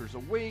 3 acres a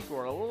week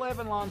or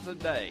 11 lawns a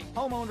day,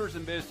 homeowners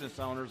and business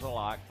owners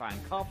alike find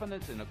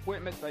confidence in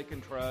equipment they can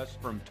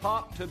trust from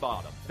top to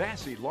bottom.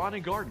 Vassy Lawn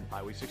and Garden,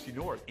 Highway 60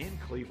 North in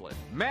Cleveland.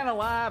 Man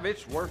alive,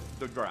 it's worth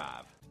the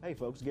drive. Hey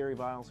folks, Gary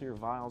Viles here,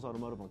 Viles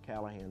Automotive on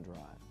Calhoun Drive.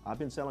 I've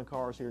been selling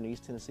cars here in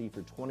East Tennessee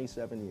for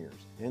 27 years.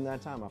 In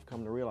that time, I've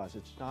come to realize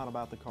it's not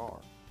about the car.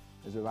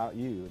 It's about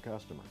you, the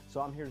customer.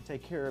 So I'm here to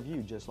take care of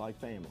you just like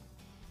family.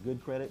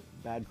 Good credit,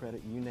 bad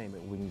credit, you name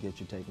it, we can get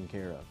you taken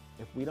care of.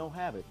 If we don't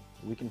have it,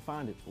 we can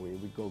find it for you.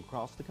 We go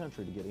across the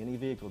country to get any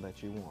vehicle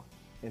that you want.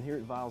 And here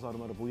at Viles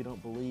Automotive, we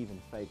don't believe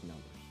in fake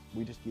numbers.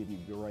 We just give you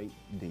great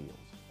deals.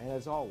 And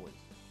as always,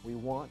 we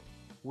want,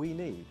 we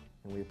need,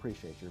 and we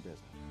appreciate your business.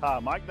 Hi,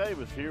 Mike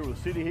Davis here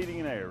with City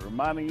Heating and Air,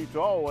 reminding you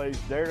to always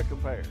dare to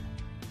compare.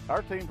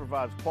 Our team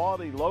provides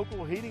quality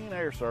local heating and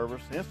air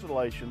service,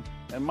 installation,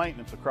 and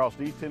maintenance across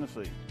East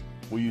Tennessee.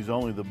 We use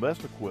only the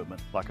best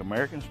equipment like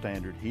American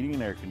Standard heating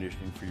and air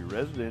conditioning for your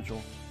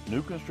residential,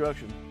 new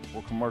construction,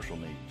 or commercial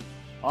needs.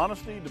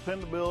 Honesty,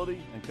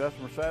 dependability, and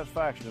customer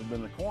satisfaction have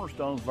been the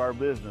cornerstones of our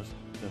business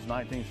since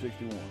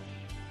 1961.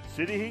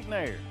 City Heat and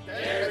Air.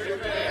 Dare to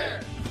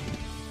compare.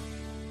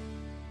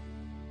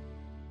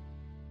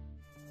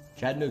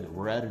 Chattanooga,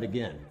 we're at it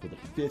again. For the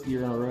 5th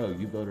year in a row,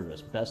 you voted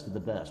us best of the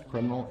best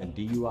criminal and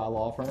DUI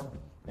law firm.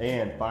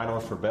 And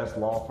finalists for best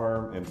law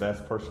firm and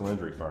best personal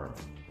injury firm.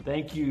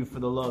 Thank you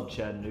for the love,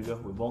 Chattanooga.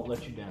 We won't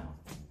let you down.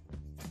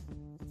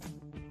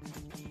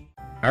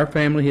 Our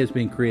family has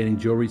been creating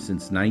jewelry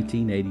since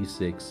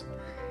 1986,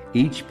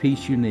 each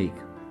piece unique,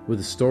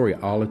 with a story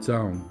all its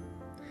own.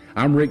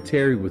 I'm Rick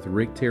Terry with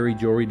Rick Terry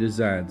Jewelry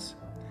Designs.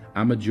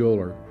 I'm a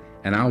jeweler,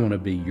 and I want to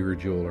be your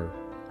jeweler.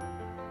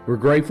 We're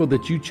grateful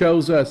that you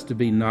chose us to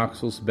be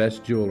Knoxville's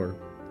best jeweler.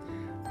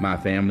 My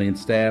family and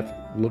staff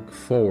look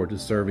forward to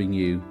serving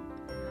you.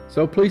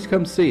 So please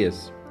come see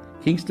us.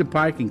 Kingston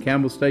Pike and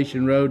Campbell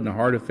Station Road in the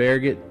heart of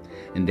Farragut,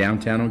 and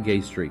downtown on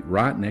Gay Street,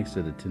 right next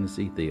to the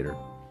Tennessee Theater.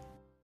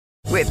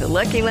 With the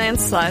Lucky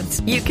Land Slots,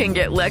 you can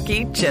get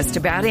lucky just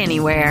about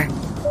anywhere.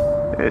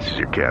 This is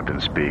your captain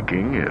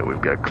speaking.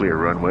 We've got clear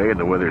runway and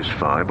the weather's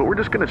fine, but we're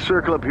just going to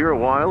circle up here a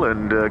while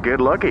and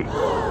get lucky.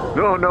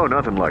 No,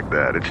 nothing like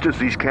that. It's just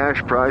these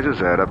cash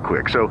prizes add up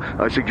quick. So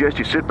I suggest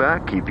you sit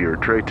back, keep your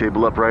tray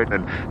table upright,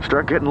 and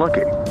start getting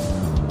lucky.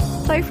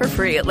 Play for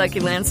free at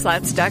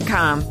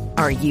LuckyLandSlots.com.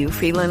 Are you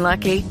feeling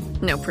lucky?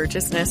 No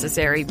purchase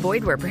necessary.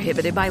 Void where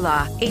prohibited by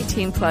law.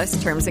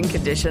 18+ terms and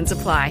conditions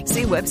apply.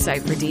 See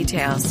website for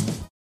details.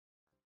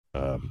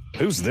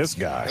 Who's this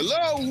guy?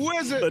 Hello, who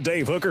is it? The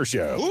Dave Hooker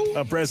Show. Who?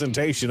 A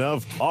presentation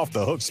of Off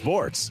the Hook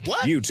Sports.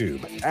 What?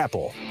 YouTube,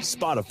 Apple,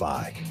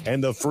 Spotify,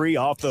 and the free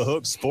Off the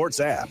Hook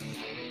Sports app.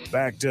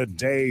 Back to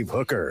Dave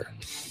Hooker.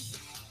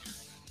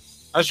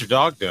 How's your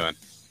dog doing?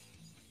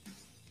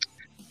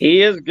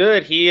 He is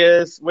good. He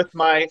is with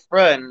my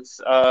friends,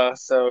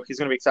 so he's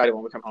going to be excited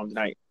when we come home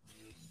tonight.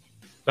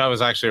 That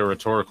was actually a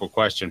rhetorical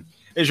question.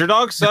 Is your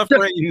dog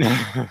suffering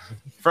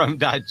from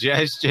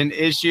digestion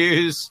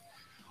issues,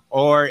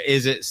 or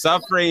is it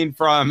suffering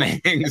from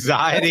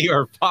anxiety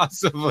or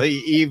possibly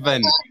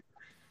even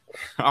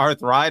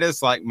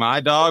arthritis like my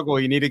dog? Well,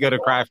 you need to go to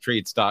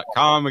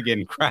crafttreats.com.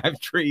 Again,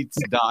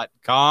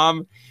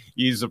 crafttreats.com.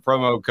 Use the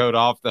promo code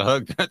Off the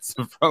Hook. That's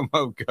the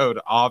promo code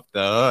Off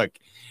the Hook.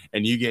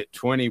 And you get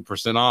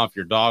 20% off.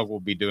 Your dog will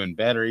be doing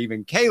better.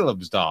 Even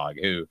Caleb's dog,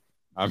 who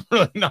I'm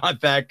really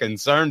not that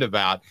concerned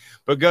about.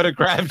 But go to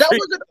Craft That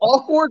was an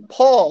awkward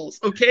pause,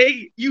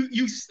 okay?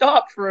 You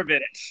stopped for a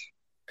minute.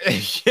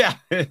 Yeah,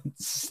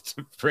 it's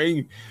to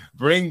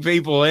bring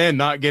people in,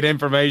 not get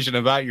information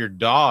about your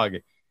dog.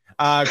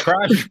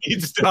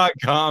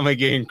 Crafttreats.com.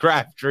 Again,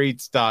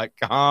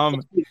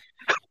 crafttreats.com.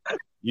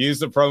 Use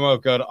the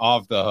promo code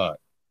Off the Hook.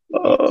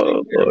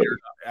 Oh,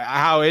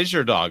 how is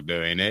your dog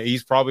doing?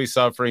 He's probably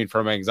suffering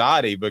from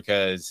anxiety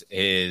because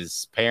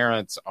his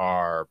parents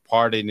are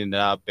partying it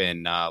up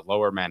in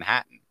lower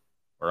Manhattan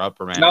or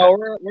upper Manhattan. No,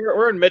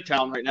 we're in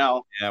Midtown right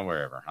now. Yeah,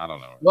 wherever. I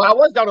don't know. Well, I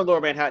was down in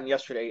lower Manhattan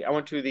yesterday. I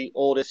went to the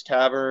oldest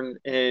tavern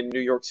in New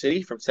York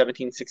City from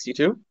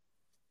 1762.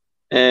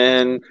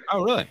 And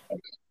oh, really?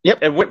 Yep,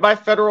 and went by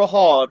Federal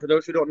Hall. For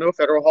those who don't know,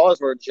 Federal Hall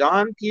is where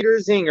John Peter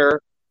Zinger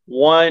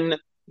won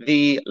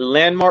the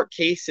landmark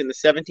case in the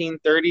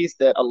 1730s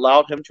that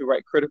allowed him to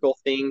write critical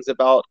things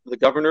about the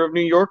governor of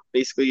New York,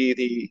 basically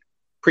the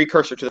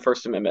precursor to the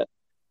First Amendment.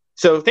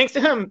 So thanks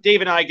to him,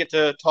 Dave and I get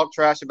to talk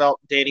trash about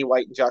Danny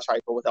White and Josh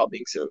Heupel without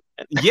being sued.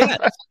 Yes,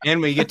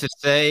 and we get to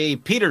say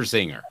Peter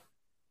Zinger.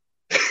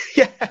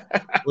 Yeah.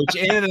 Which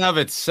in and of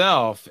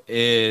itself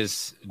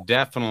is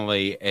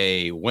definitely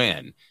a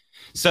win.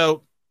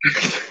 So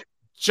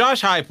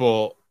Josh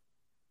Heupel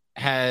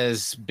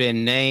has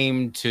been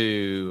named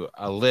to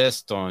a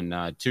list on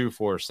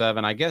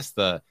 247. I guess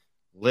the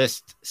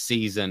list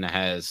season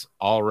has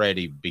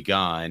already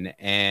begun,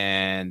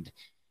 and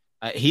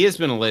he has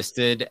been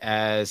listed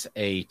as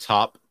a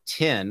top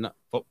 10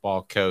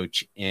 football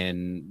coach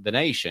in the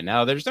nation.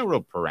 Now, there's no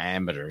real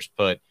parameters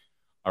put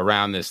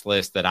around this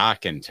list that I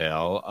can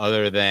tell,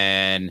 other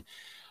than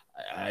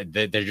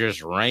they're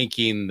just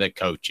ranking the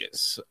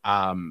coaches.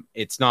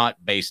 It's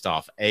not based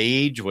off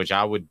age, which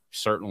I would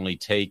certainly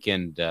take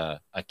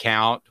into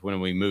account when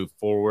we move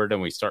forward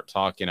and we start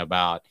talking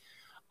about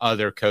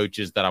other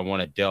coaches that I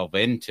want to delve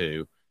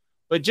into.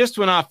 But just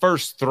when I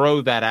first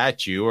throw that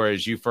at you, or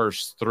as you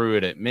first threw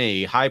it at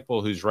me,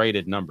 Heupel, who's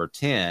rated number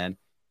 10,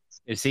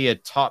 is he a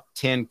top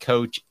 10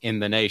 coach in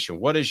the nation?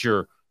 What is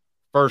your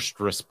first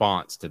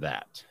response to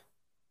that?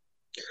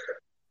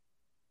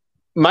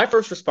 My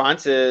first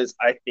response is,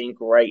 I think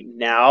right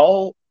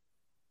now,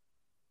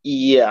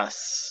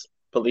 yes.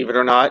 Believe it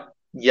or not,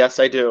 yes,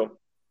 I do.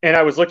 And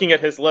I was looking at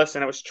his list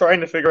and I was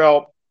trying to figure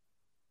out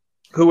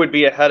who would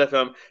be ahead of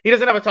him. He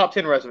doesn't have a top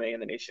 10 resume in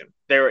the nation.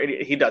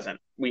 He doesn't.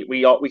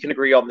 We can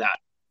agree on that.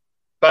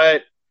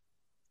 But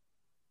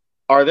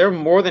are there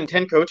more than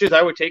 10 coaches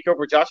I would take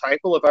over Josh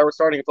Heupel if I were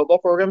starting a football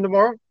program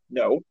tomorrow?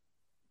 No.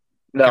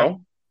 Okay.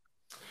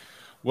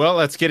 Well,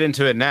 let's get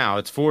into it now.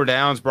 It's Four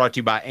Downs, brought to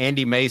you by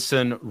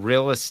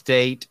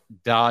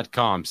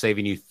AndyMasonRealEstate.com,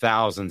 saving you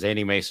thousands.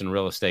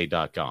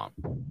 AndyMasonRealEstate.com.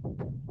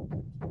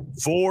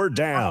 Four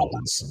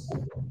Downs.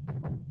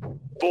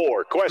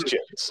 4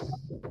 questions.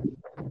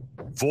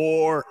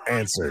 4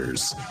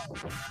 answers.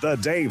 The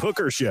Dave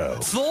Hooker Show.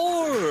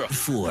 Four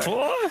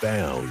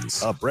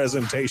Downs. A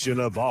presentation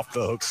of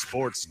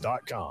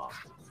OffTheHookSports.com.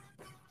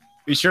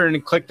 Be sure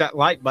and click that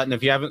like button.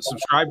 If you haven't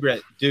subscribed yet,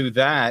 do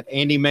that.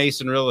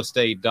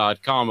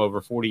 AndyMasonRealEstate.com.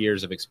 Over 40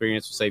 years of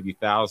experience will save you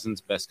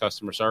thousands. Best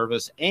customer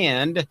service.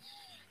 And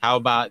how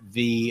about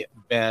the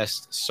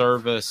best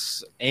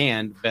service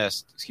and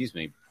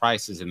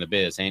prices in the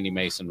biz?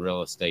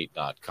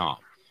 AndyMasonRealEstate.com.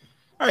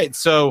 All right,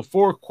 so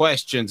 4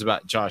 questions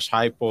about Josh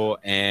Heupel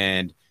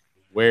and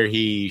where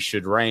he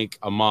should rank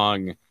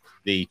among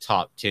the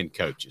top 10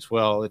 coaches.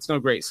 Well, it's no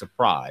great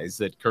surprise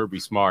that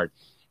Kirby Smart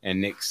and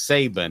Nick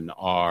Saban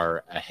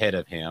are ahead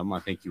of him.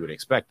 I think you would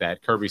expect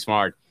that. Kirby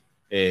Smart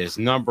is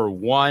number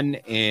 1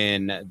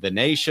 in the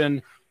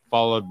nation,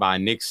 followed by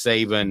Nick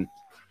Saban,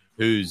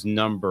 who's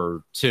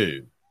number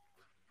 2. Do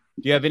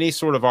you have any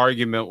sort of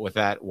argument with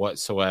that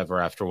whatsoever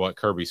after what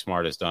Kirby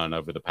Smart has done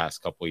over the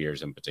past couple of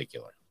years in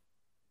particular?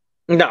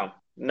 No,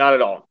 not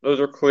at all.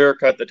 Those are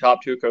clear-cut the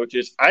top 2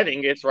 coaches. I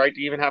think it's right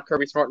to even have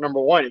Kirby Smart number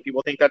 1, and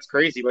people think that's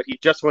crazy, but he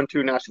just won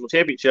 2 national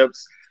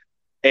championships,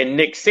 and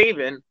Nick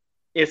Saban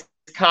is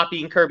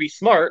copying Kirby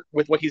Smart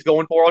with what he's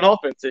going for on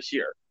offense this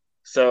year.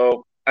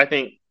 So I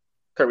think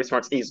Kirby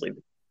Smart's easily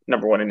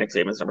number 1 and Nick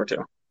Saban's number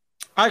 2.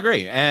 I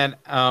agree. And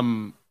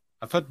I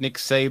thought Nick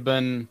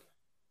Saban,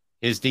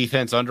 his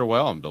defense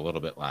underwhelmed a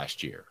little bit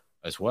last year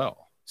as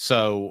well.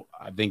 So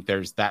I think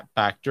there's that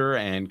factor,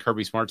 and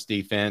Kirby Smart's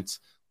defense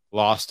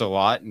lost a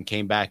lot and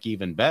came back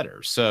even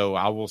better. So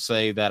I will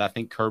say that I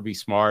think Kirby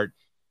Smart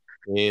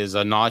is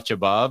a notch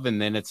above,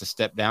 and then it's a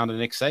step down to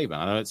Nick Saban.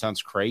 I know it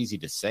sounds crazy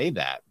to say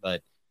that,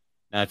 but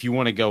now if you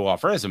want to go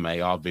off resume,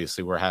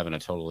 obviously we're having a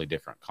totally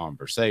different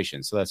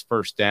conversation. So that's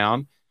first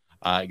down.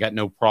 I got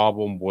no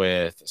problem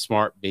with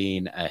Smart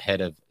being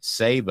ahead of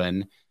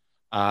Saban.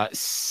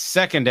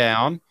 Second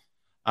down,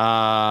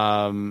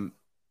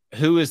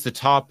 who is the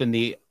top in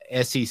the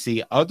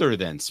SEC other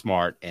than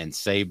Smart and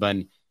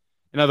Saban?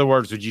 In other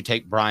words, would you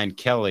take Brian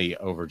Kelly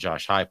over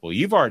Josh Heupel?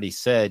 You've already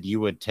said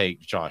you would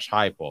take Josh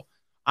Heupel.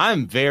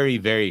 I'm very,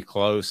 very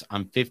close.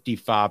 I'm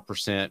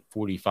 55%,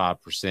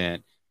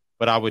 45%,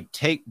 but I would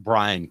take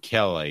Brian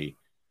Kelly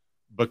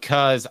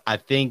because I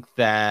think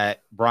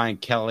that Brian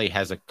Kelly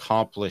has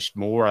accomplished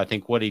more. I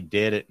think what he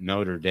did at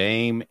Notre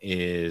Dame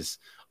is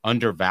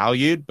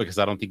undervalued because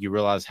I don't think you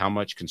realize how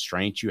much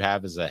constraint you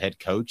have as a head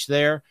coach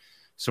there.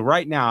 So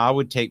right now, I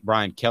would take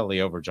Brian Kelly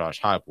over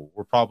Josh Heupel.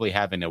 We're probably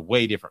having a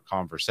way different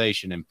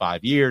conversation in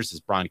 5 years as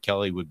Brian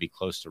Kelly would be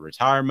close to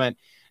retirement,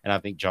 and I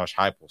think Josh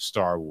Heupel's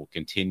star will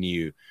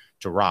continue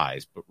to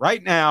rise. But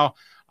right now,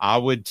 I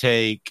would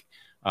take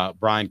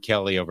Brian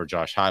Kelly over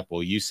Josh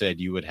Heupel. You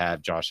said you would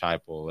have Josh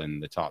Heupel in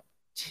the top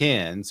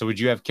 10. So would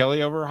you have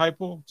Kelly over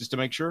Heupel, just to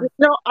make sure?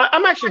 No,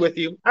 I'm actually with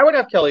you. I would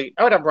have Kelly.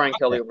 I would have Brian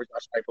Kelly over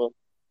Josh Heupel.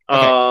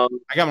 Okay.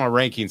 I got my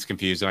rankings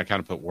confused, and I kind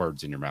of put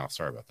words in your mouth.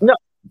 Sorry about that. No,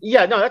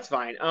 yeah, no, that's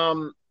fine.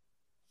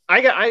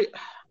 Brian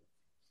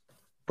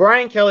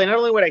Brian Kelly, not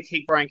only would I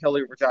take Brian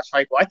Kelly over Josh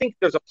Heupel, I think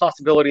there's a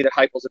possibility that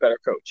Heupel's a better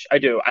coach. I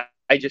do.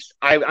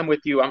 I'm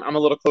with you. I'm a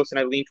little close, and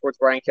I lean towards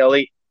Brian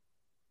Kelly.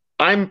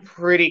 I'm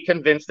pretty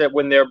convinced that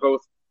when they're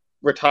both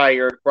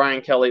retired,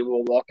 Brian Kelly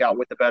will walk out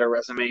with a better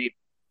resume.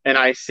 And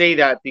I say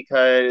that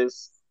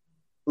because,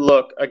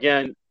 look,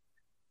 again,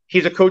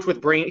 he's a coach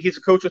with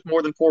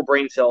more than 4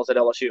 brain cells at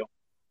LSU,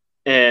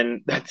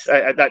 and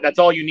that's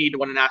all you need to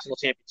win a national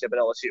championship at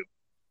LSU.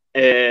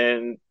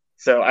 And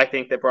so I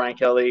think that Brian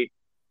Kelly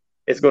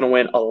is going to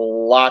win a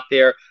lot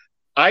there.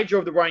 I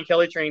drove the Brian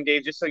Kelly train,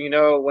 Dave, just so you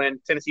know, when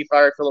Tennessee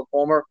fired Philip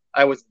Fulmer,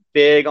 I was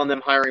big on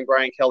them hiring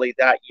Brian Kelly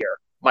that year.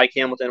 Mike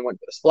Hamilton went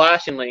for the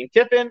splash in Lane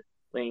Kiffin.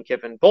 Lane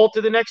Kiffin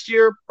bolted the next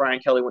year. Brian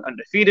Kelly went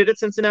undefeated at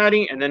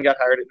Cincinnati and then got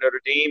hired at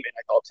Notre Dame. And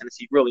I thought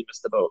Tennessee really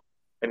missed the boat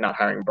in not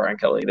hiring Brian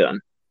Kelly then.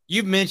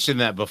 You've mentioned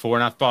that before,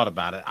 and I've thought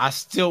about it. I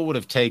still would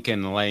have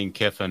taken Lane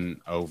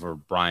Kiffin over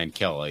Brian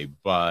Kelly,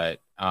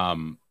 but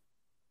I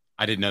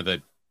didn't know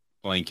that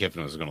Lane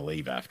Kiffin was going to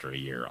leave after a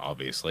year,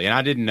 obviously. And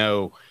I didn't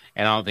know,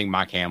 and I don't think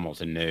Mike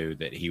Hamilton knew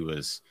that he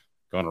was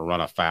going to run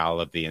afoul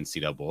of the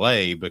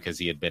NCAA because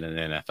he had been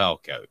an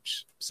NFL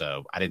coach.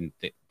 So I didn't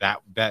think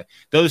that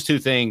those two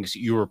things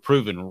you were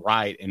proven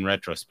right in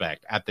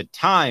retrospect. At the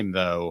time,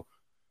 though,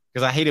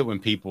 because I hate it when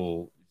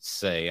people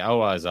say,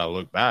 oh, as I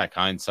look back,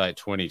 hindsight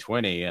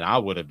 2020, and I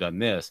would have done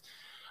this.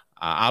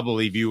 I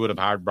believe you would have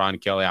hired Brian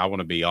Kelly. I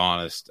want to be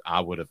honest. I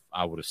would have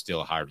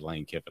still hired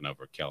Lane Kiffin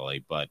over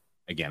Kelly. But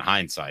again,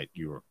 hindsight,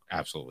 you were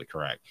absolutely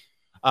correct.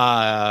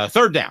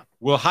 Third down.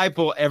 Will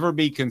Heupel ever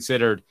be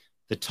considered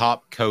the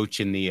top coach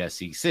in the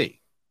SEC?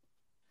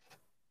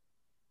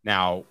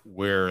 Now,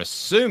 we're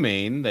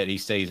assuming that he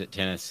stays at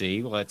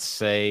Tennessee, let's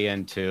say,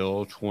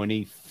 until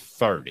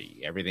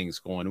 2030. Everything's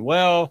going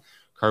well.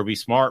 Kirby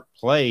Smart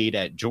played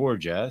at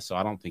Georgia, so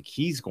I don't think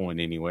he's going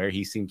anywhere.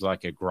 He seems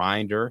like a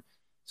grinder,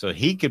 so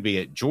he could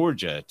be at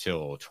Georgia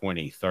till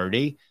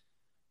 2030.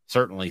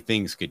 Certainly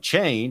things could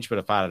change, but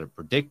if I had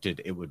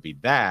predicted, it would be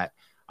that.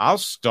 I'll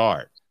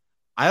start.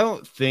 I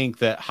don't think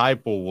that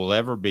Heupel will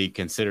ever be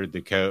considered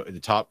the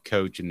top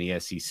coach in the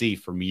SEC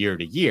from year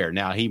to year.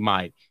 Now, he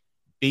might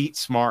beat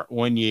Smart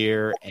one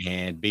year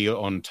and be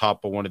on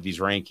top of one of these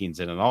rankings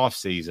in an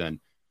offseason,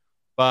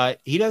 but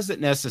he doesn't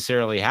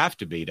necessarily have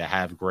to be to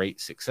have great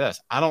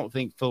success. I don't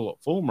think Philip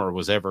Fulmer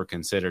was ever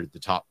considered the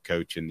top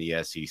coach in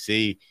the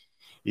SEC,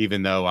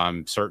 even though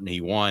I'm certain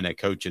he won a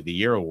Coach of the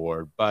Year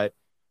award. But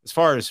as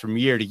far as from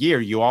year to year,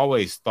 you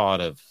always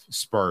thought of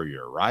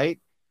Spurrier, right?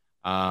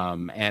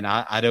 And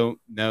I don't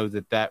know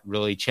that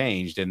really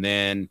changed. And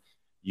then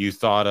you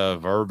thought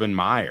of Urban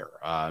Meyer.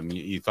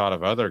 You thought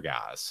of other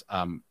guys.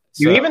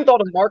 You even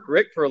thought of Mark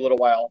Richt for a little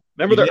while.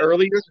 Remember the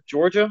early years of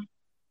Georgia?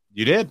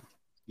 You did.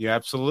 You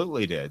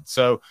absolutely did.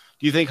 So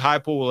do you think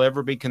Heupel will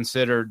ever be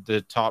considered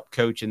the top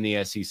coach in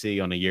the SEC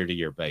on a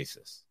year-to-year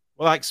basis?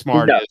 Well, like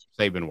Smart as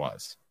Saban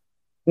was.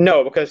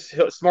 No, because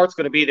Smart's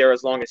going to be there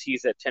as long as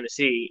he's at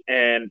Tennessee.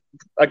 And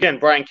again,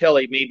 Brian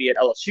Kelly may be at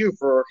LSU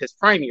for his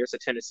prime years at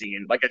Tennessee.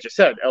 And like I just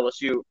said,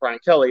 LSU, Brian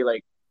Kelly,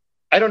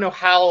 I don't know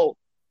how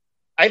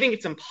 – I think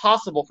it's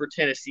impossible for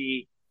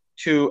Tennessee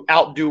to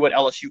outdo what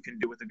LSU can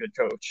do with a good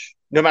coach,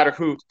 no matter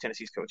who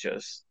Tennessee's coach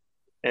is.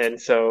 And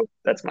so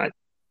that's my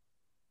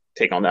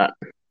take on that.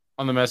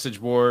 On the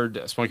message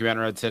board, Spunky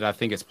Mountain Red said, I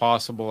think it's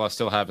possible. I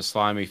still have a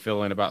slimy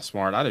feeling about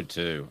Smart. I do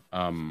too.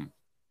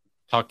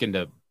 Talking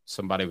to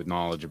somebody with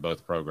knowledge of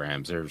both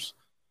programs,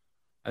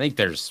 I think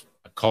there's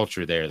a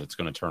culture there that's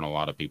going to turn a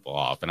lot of people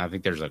off. And I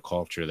think there's a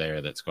culture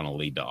there that's going to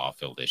lead to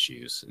off-field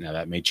issues. Now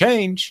that may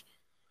change,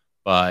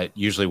 but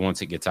usually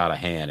once it gets out of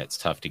hand, it's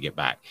tough to get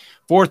back.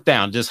 Fourth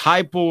down, does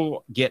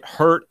Heupel get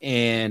hurt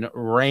in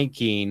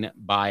ranking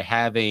by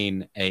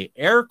having a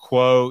air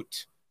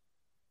quote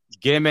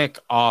gimmick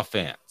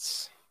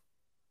offense?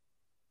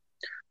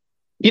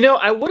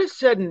 I would have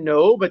said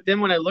no, but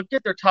then when I looked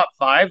at their top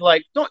five,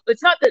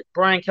 it's not that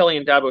Brian Kelly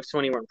and Dabo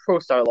Swinney run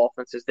pro-style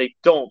offenses. They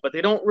don't, but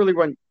they don't really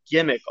run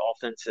gimmick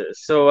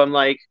offenses. So I'm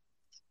like,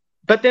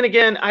 but then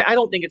again, I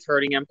don't think it's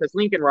hurting him because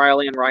Lincoln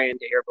Riley and Ryan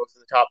Day are both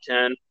in the top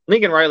 10.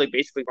 Lincoln Riley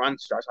basically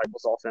runs Josh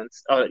Heupel's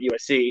offense at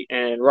USC,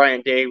 and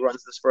Ryan Day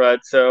runs the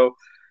spread. So,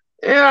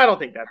 I don't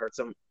think that hurts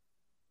him.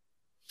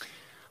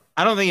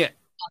 I don't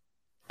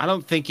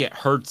think it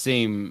hurts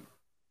him.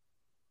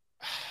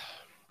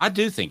 I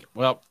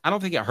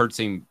don't think it hurts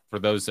him for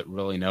those that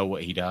really know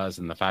what he does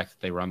and the fact that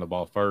they run the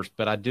ball first.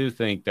 But I do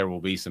think there will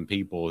be some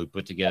people who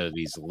put together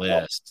these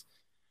lists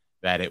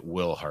that it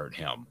will hurt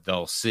him.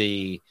 They'll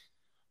see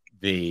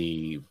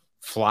the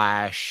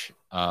flash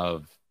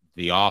of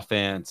the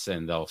offense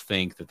and they'll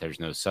think that there's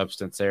no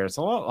substance there. It's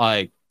a lot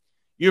like,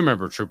 you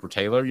remember Trooper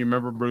Taylor, you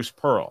remember Bruce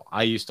Pearl.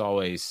 I used to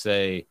always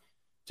say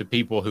to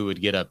people who would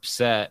get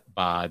upset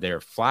by their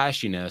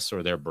flashiness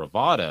or their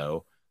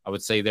bravado, I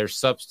would say there's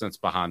substance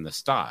behind the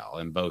style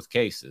in both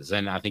cases.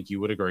 And I think you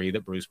would agree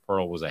that Bruce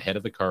Pearl was ahead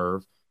of the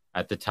curve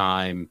at the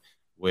time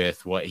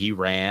with what he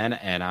ran.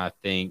 And I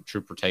think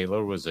Trooper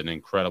Taylor was an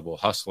incredible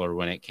hustler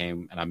when it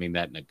came, and I mean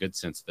that in a good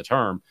sense of the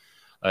term,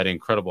 an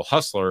incredible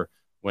hustler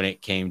when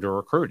it came to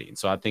recruiting.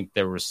 So I think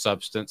there was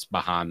substance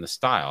behind the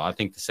style. I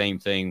think the same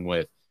thing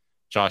with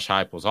Josh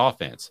Heupel's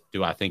offense.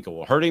 Do I think it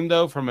will hurt him,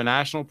 though, from a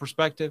national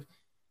perspective?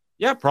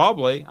 Yeah,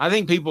 probably. I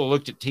think people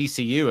looked at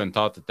TCU and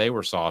thought that they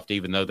were soft,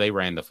 even though they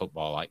ran the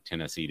football like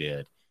Tennessee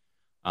did.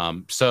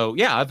 So,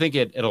 yeah, I think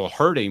it'll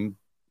hurt him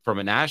from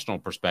a national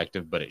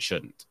perspective, but it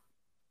shouldn't.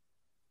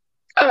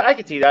 I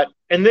can see that.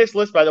 And this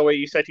list, by the way,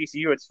 you said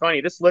TCU. It's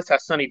funny. This list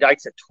has Sonny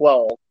Dykes at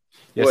 12.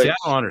 Yeah, see, I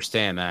don't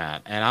understand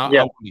that. And I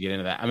want to get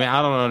into that. I mean,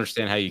 I don't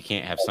understand how you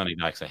can't have Sonny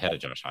Dykes ahead of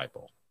Josh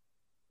Heupel.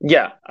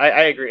 Yeah,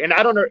 I agree. And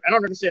I don't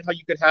understand how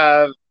you could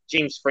have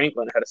James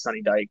Franklin ahead of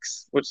Sonny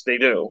Dykes, which they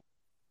do.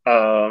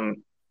 The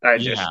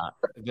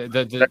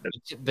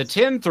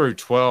 10 through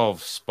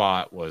 12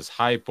 spot was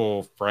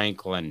Heupel,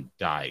 Franklin,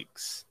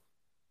 Dykes.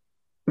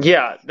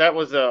 Yeah, that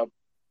was a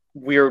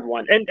weird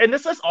one. And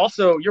this is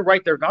also, you're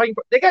right, their value.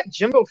 They got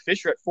Jimbo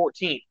Fisher at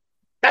 14.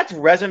 That's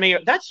resume.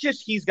 That's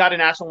just he's got a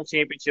national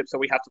championship, so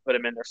we have to put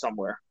him in there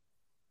somewhere.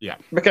 Yeah.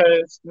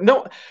 Because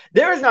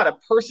there is not a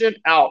person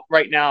out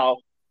right now.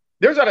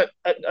 There's not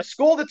a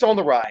school that's on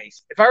the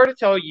rise. If I were to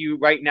tell you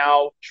right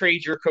now,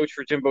 trade your coach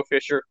for Jimbo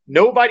Fisher,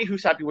 nobody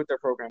who's happy with their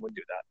program would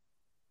do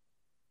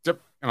that.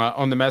 Yep.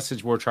 On the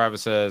message board,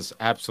 Travis says,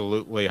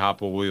 absolutely,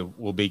 Heupel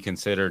will be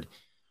considered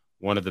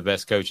one of the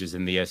best coaches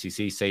in the SEC.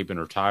 Saban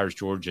retires,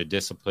 Georgia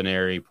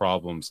disciplinary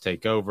problems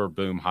take over.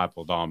 Boom,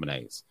 Heupel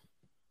dominates.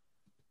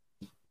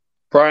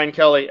 Brian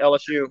Kelly,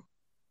 LSU.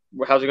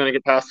 How's he going to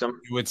get past him?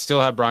 You would still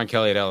have Brian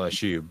Kelly at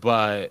LSU,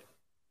 but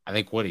I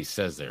think what he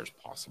says there is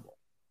possible.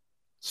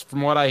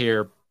 From what I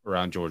hear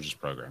around Georgia's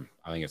program,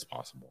 I think it's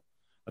possible.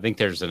 I think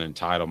there's an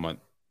entitlement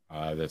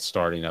that's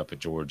starting up at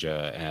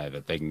Georgia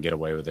that they can get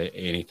away with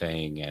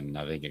anything, and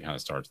I think it kind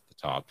of starts at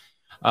the top.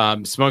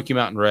 Smoky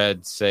Mountain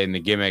Red saying the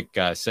gimmick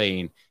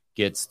saying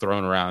gets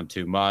thrown around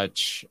too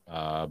much,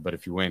 but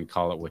if you win,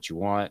 call it what you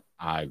want.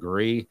 I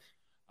agree.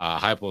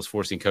 Heupel is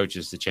forcing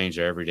coaches to change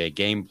their everyday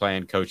game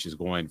plan. Coaches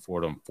going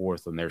for it on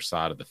fourth on their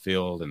side of the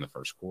field in the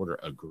first quarter.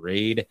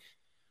 Agreed.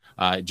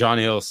 John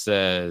Hill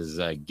says,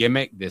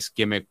 gimmick. This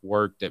gimmick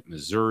worked at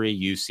Missouri,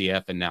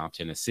 UCF, and now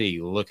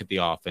Tennessee. Look at the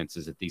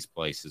offenses at these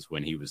places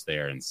when he was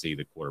there and see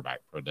the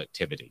quarterback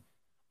productivity.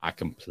 I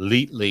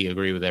completely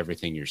agree with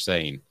everything you're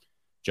saying,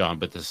 John,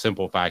 but the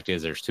simple fact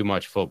is there's too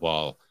much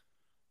football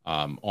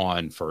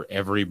on for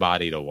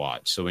everybody to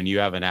watch. So when you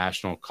have a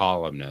national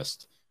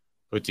columnist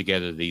put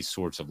together these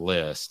sorts of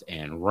lists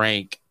and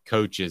rank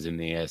coaches in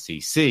the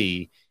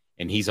SEC,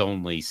 and he's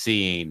not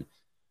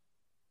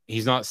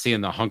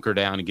seeing the hunker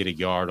down and get a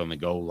yard on the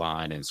goal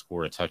line and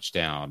score a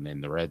touchdown in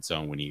the red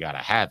zone when you got to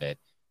have it.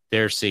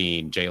 They're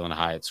seeing Jalen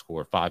Hyatt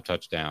score 5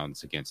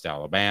 touchdowns against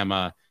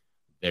Alabama.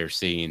 They're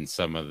seeing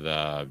some of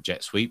the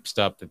jet sweep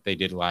stuff that they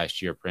did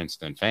last year.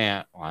 Princeton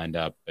Fant lined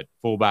up at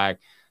fullback.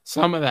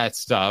 Some of that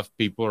stuff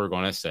people are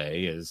going to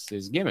say is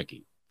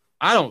gimmicky.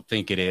 I don't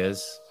think it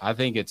is. I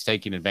think it's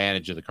taking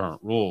advantage of the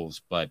current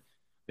rules, but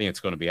I think it's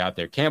going to be out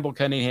there. Campbell,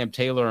 Cunningham,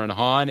 Taylor, and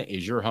Hahn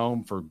is your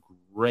home for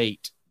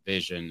great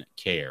vision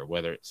care,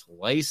 whether it's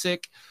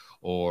LASIK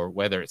or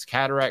whether it's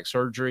cataract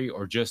surgery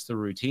or just the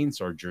routine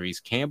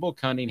surgeries. Campbell,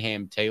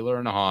 Cunningham, Taylor,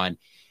 and Hahn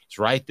is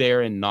right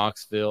there in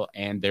Knoxville,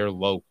 and they're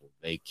local.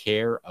 They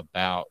care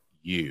about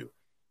you.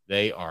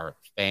 They are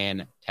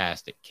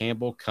fantastic.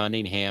 Campbell,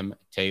 Cunningham,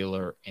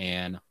 Taylor,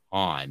 and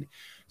Hahn.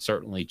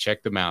 Certainly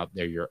check them out.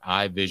 They're your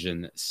eye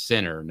vision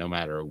center, no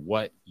matter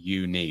what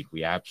you need.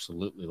 We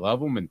absolutely love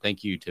them. And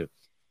thank you to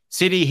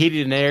City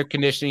Heating and Air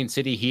Conditioning,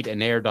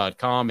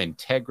 cityheatandair.com.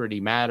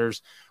 Integrity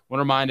matters. I want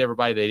to remind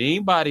everybody that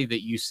anybody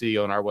that you see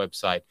on our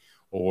website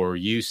or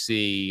you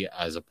see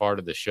as a part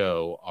of the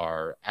show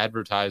are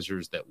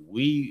advertisers that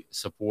we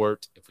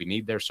support if we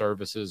need their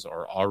services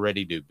or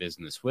already do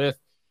business with.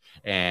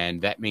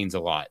 And that means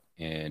a lot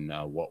in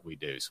what we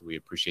do. So we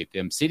appreciate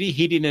them. City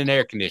Heating and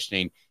Air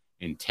Conditioning.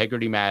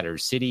 Integrity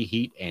matters.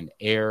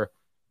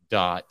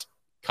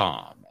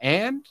 cityheatandair.com.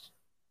 And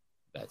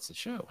that's the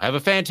show. Have a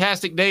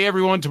fantastic day,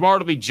 everyone. Tomorrow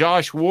will be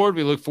Josh Ward.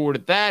 We look forward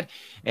to that.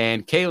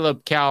 And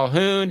Caleb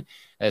Calhoun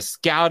has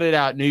scouted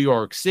out New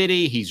York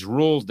City. He's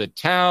ruled the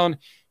town.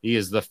 He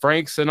is the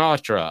Frank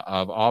Sinatra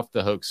of Off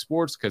the Hook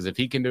Sports, because if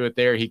he can do it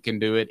there, he can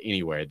do it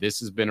anywhere. This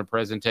has been a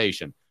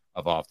presentation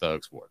of Off the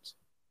Hook Sports.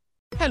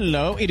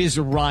 Hello, it is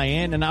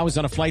Ryan, and I was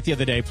on a flight the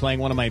other day playing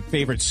one of my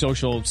favorite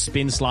social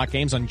spin slot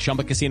games on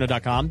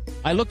ChumbaCasino.com.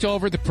 I looked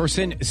over at the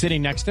person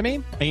sitting next to me,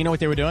 and you know what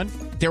they were doing?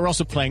 They were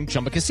also playing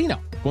Chumba Casino.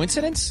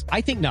 Coincidence?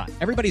 I think not.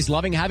 Everybody's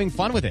loving having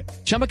fun with it.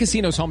 Chumba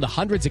Casino is home to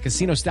hundreds of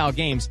casino-style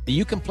games that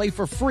you can play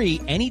for free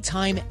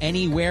anytime,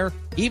 anywhere,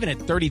 even at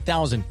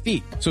 30,000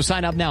 feet. So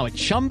sign up now at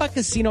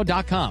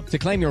ChumbaCasino.com to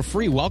claim your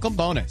free welcome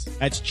bonus.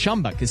 That's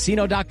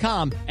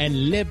ChumbaCasino.com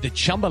and live the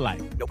Chumba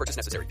life. No purchase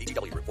necessary.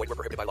 VGW. Void where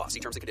prohibited by law. See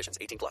terms and conditions.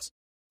 18+.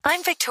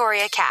 I'm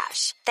Victoria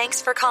Cash.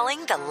 Thanks for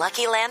calling the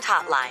Lucky Land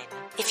Hotline.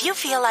 If you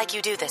feel like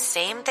you do the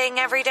same thing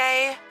every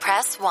day,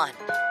 press 1.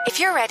 If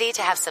you're ready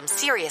to have some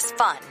serious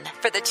fun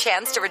for the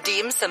chance to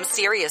redeem some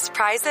serious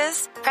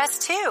prizes,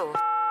 press 2.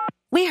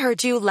 We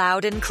heard you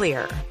loud and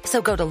clear.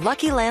 So go to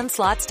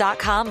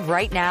LuckyLandSlots.com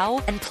right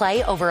now and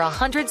play over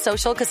 100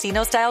 social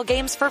casino-style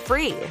games for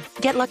free.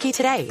 Get lucky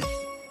today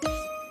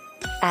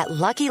at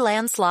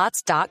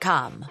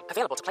LuckyLandSlots.com.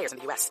 Available to players in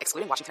the U.S.,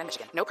 excluding Washington and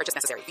Michigan. No purchase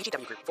necessary.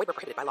 VGW Group. Void where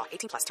prohibited by law.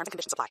 18+. Terms and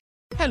conditions apply.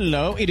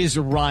 Hello, it is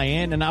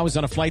Ryan, and I was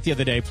on a flight the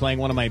other day playing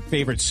one of my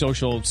favorite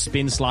social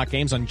spin slot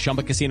games on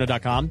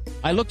ChumbaCasino.com.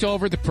 I looked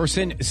over at the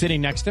person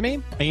sitting next to me,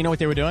 and you know what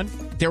they were doing?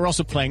 They were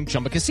also playing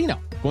Chumba Casino.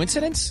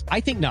 Coincidence?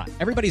 I think not.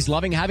 Everybody's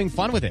loving having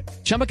fun with it.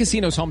 Chumba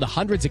Casino is home to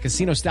hundreds of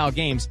casino-style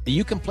games that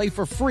you can play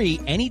for free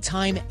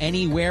anytime,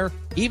 anywhere,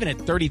 even at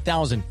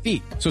 30,000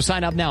 feet. So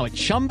sign up now at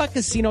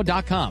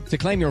ChumbaCasino.com to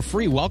claim your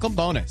free welcome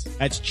bonus.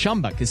 That's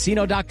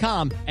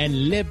ChumbaCasino.com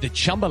and live the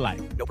Chumba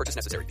life. No purchase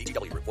necessary.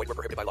 VGW Group. Void where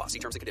prohibited by law. See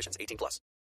terms and conditions. 18+.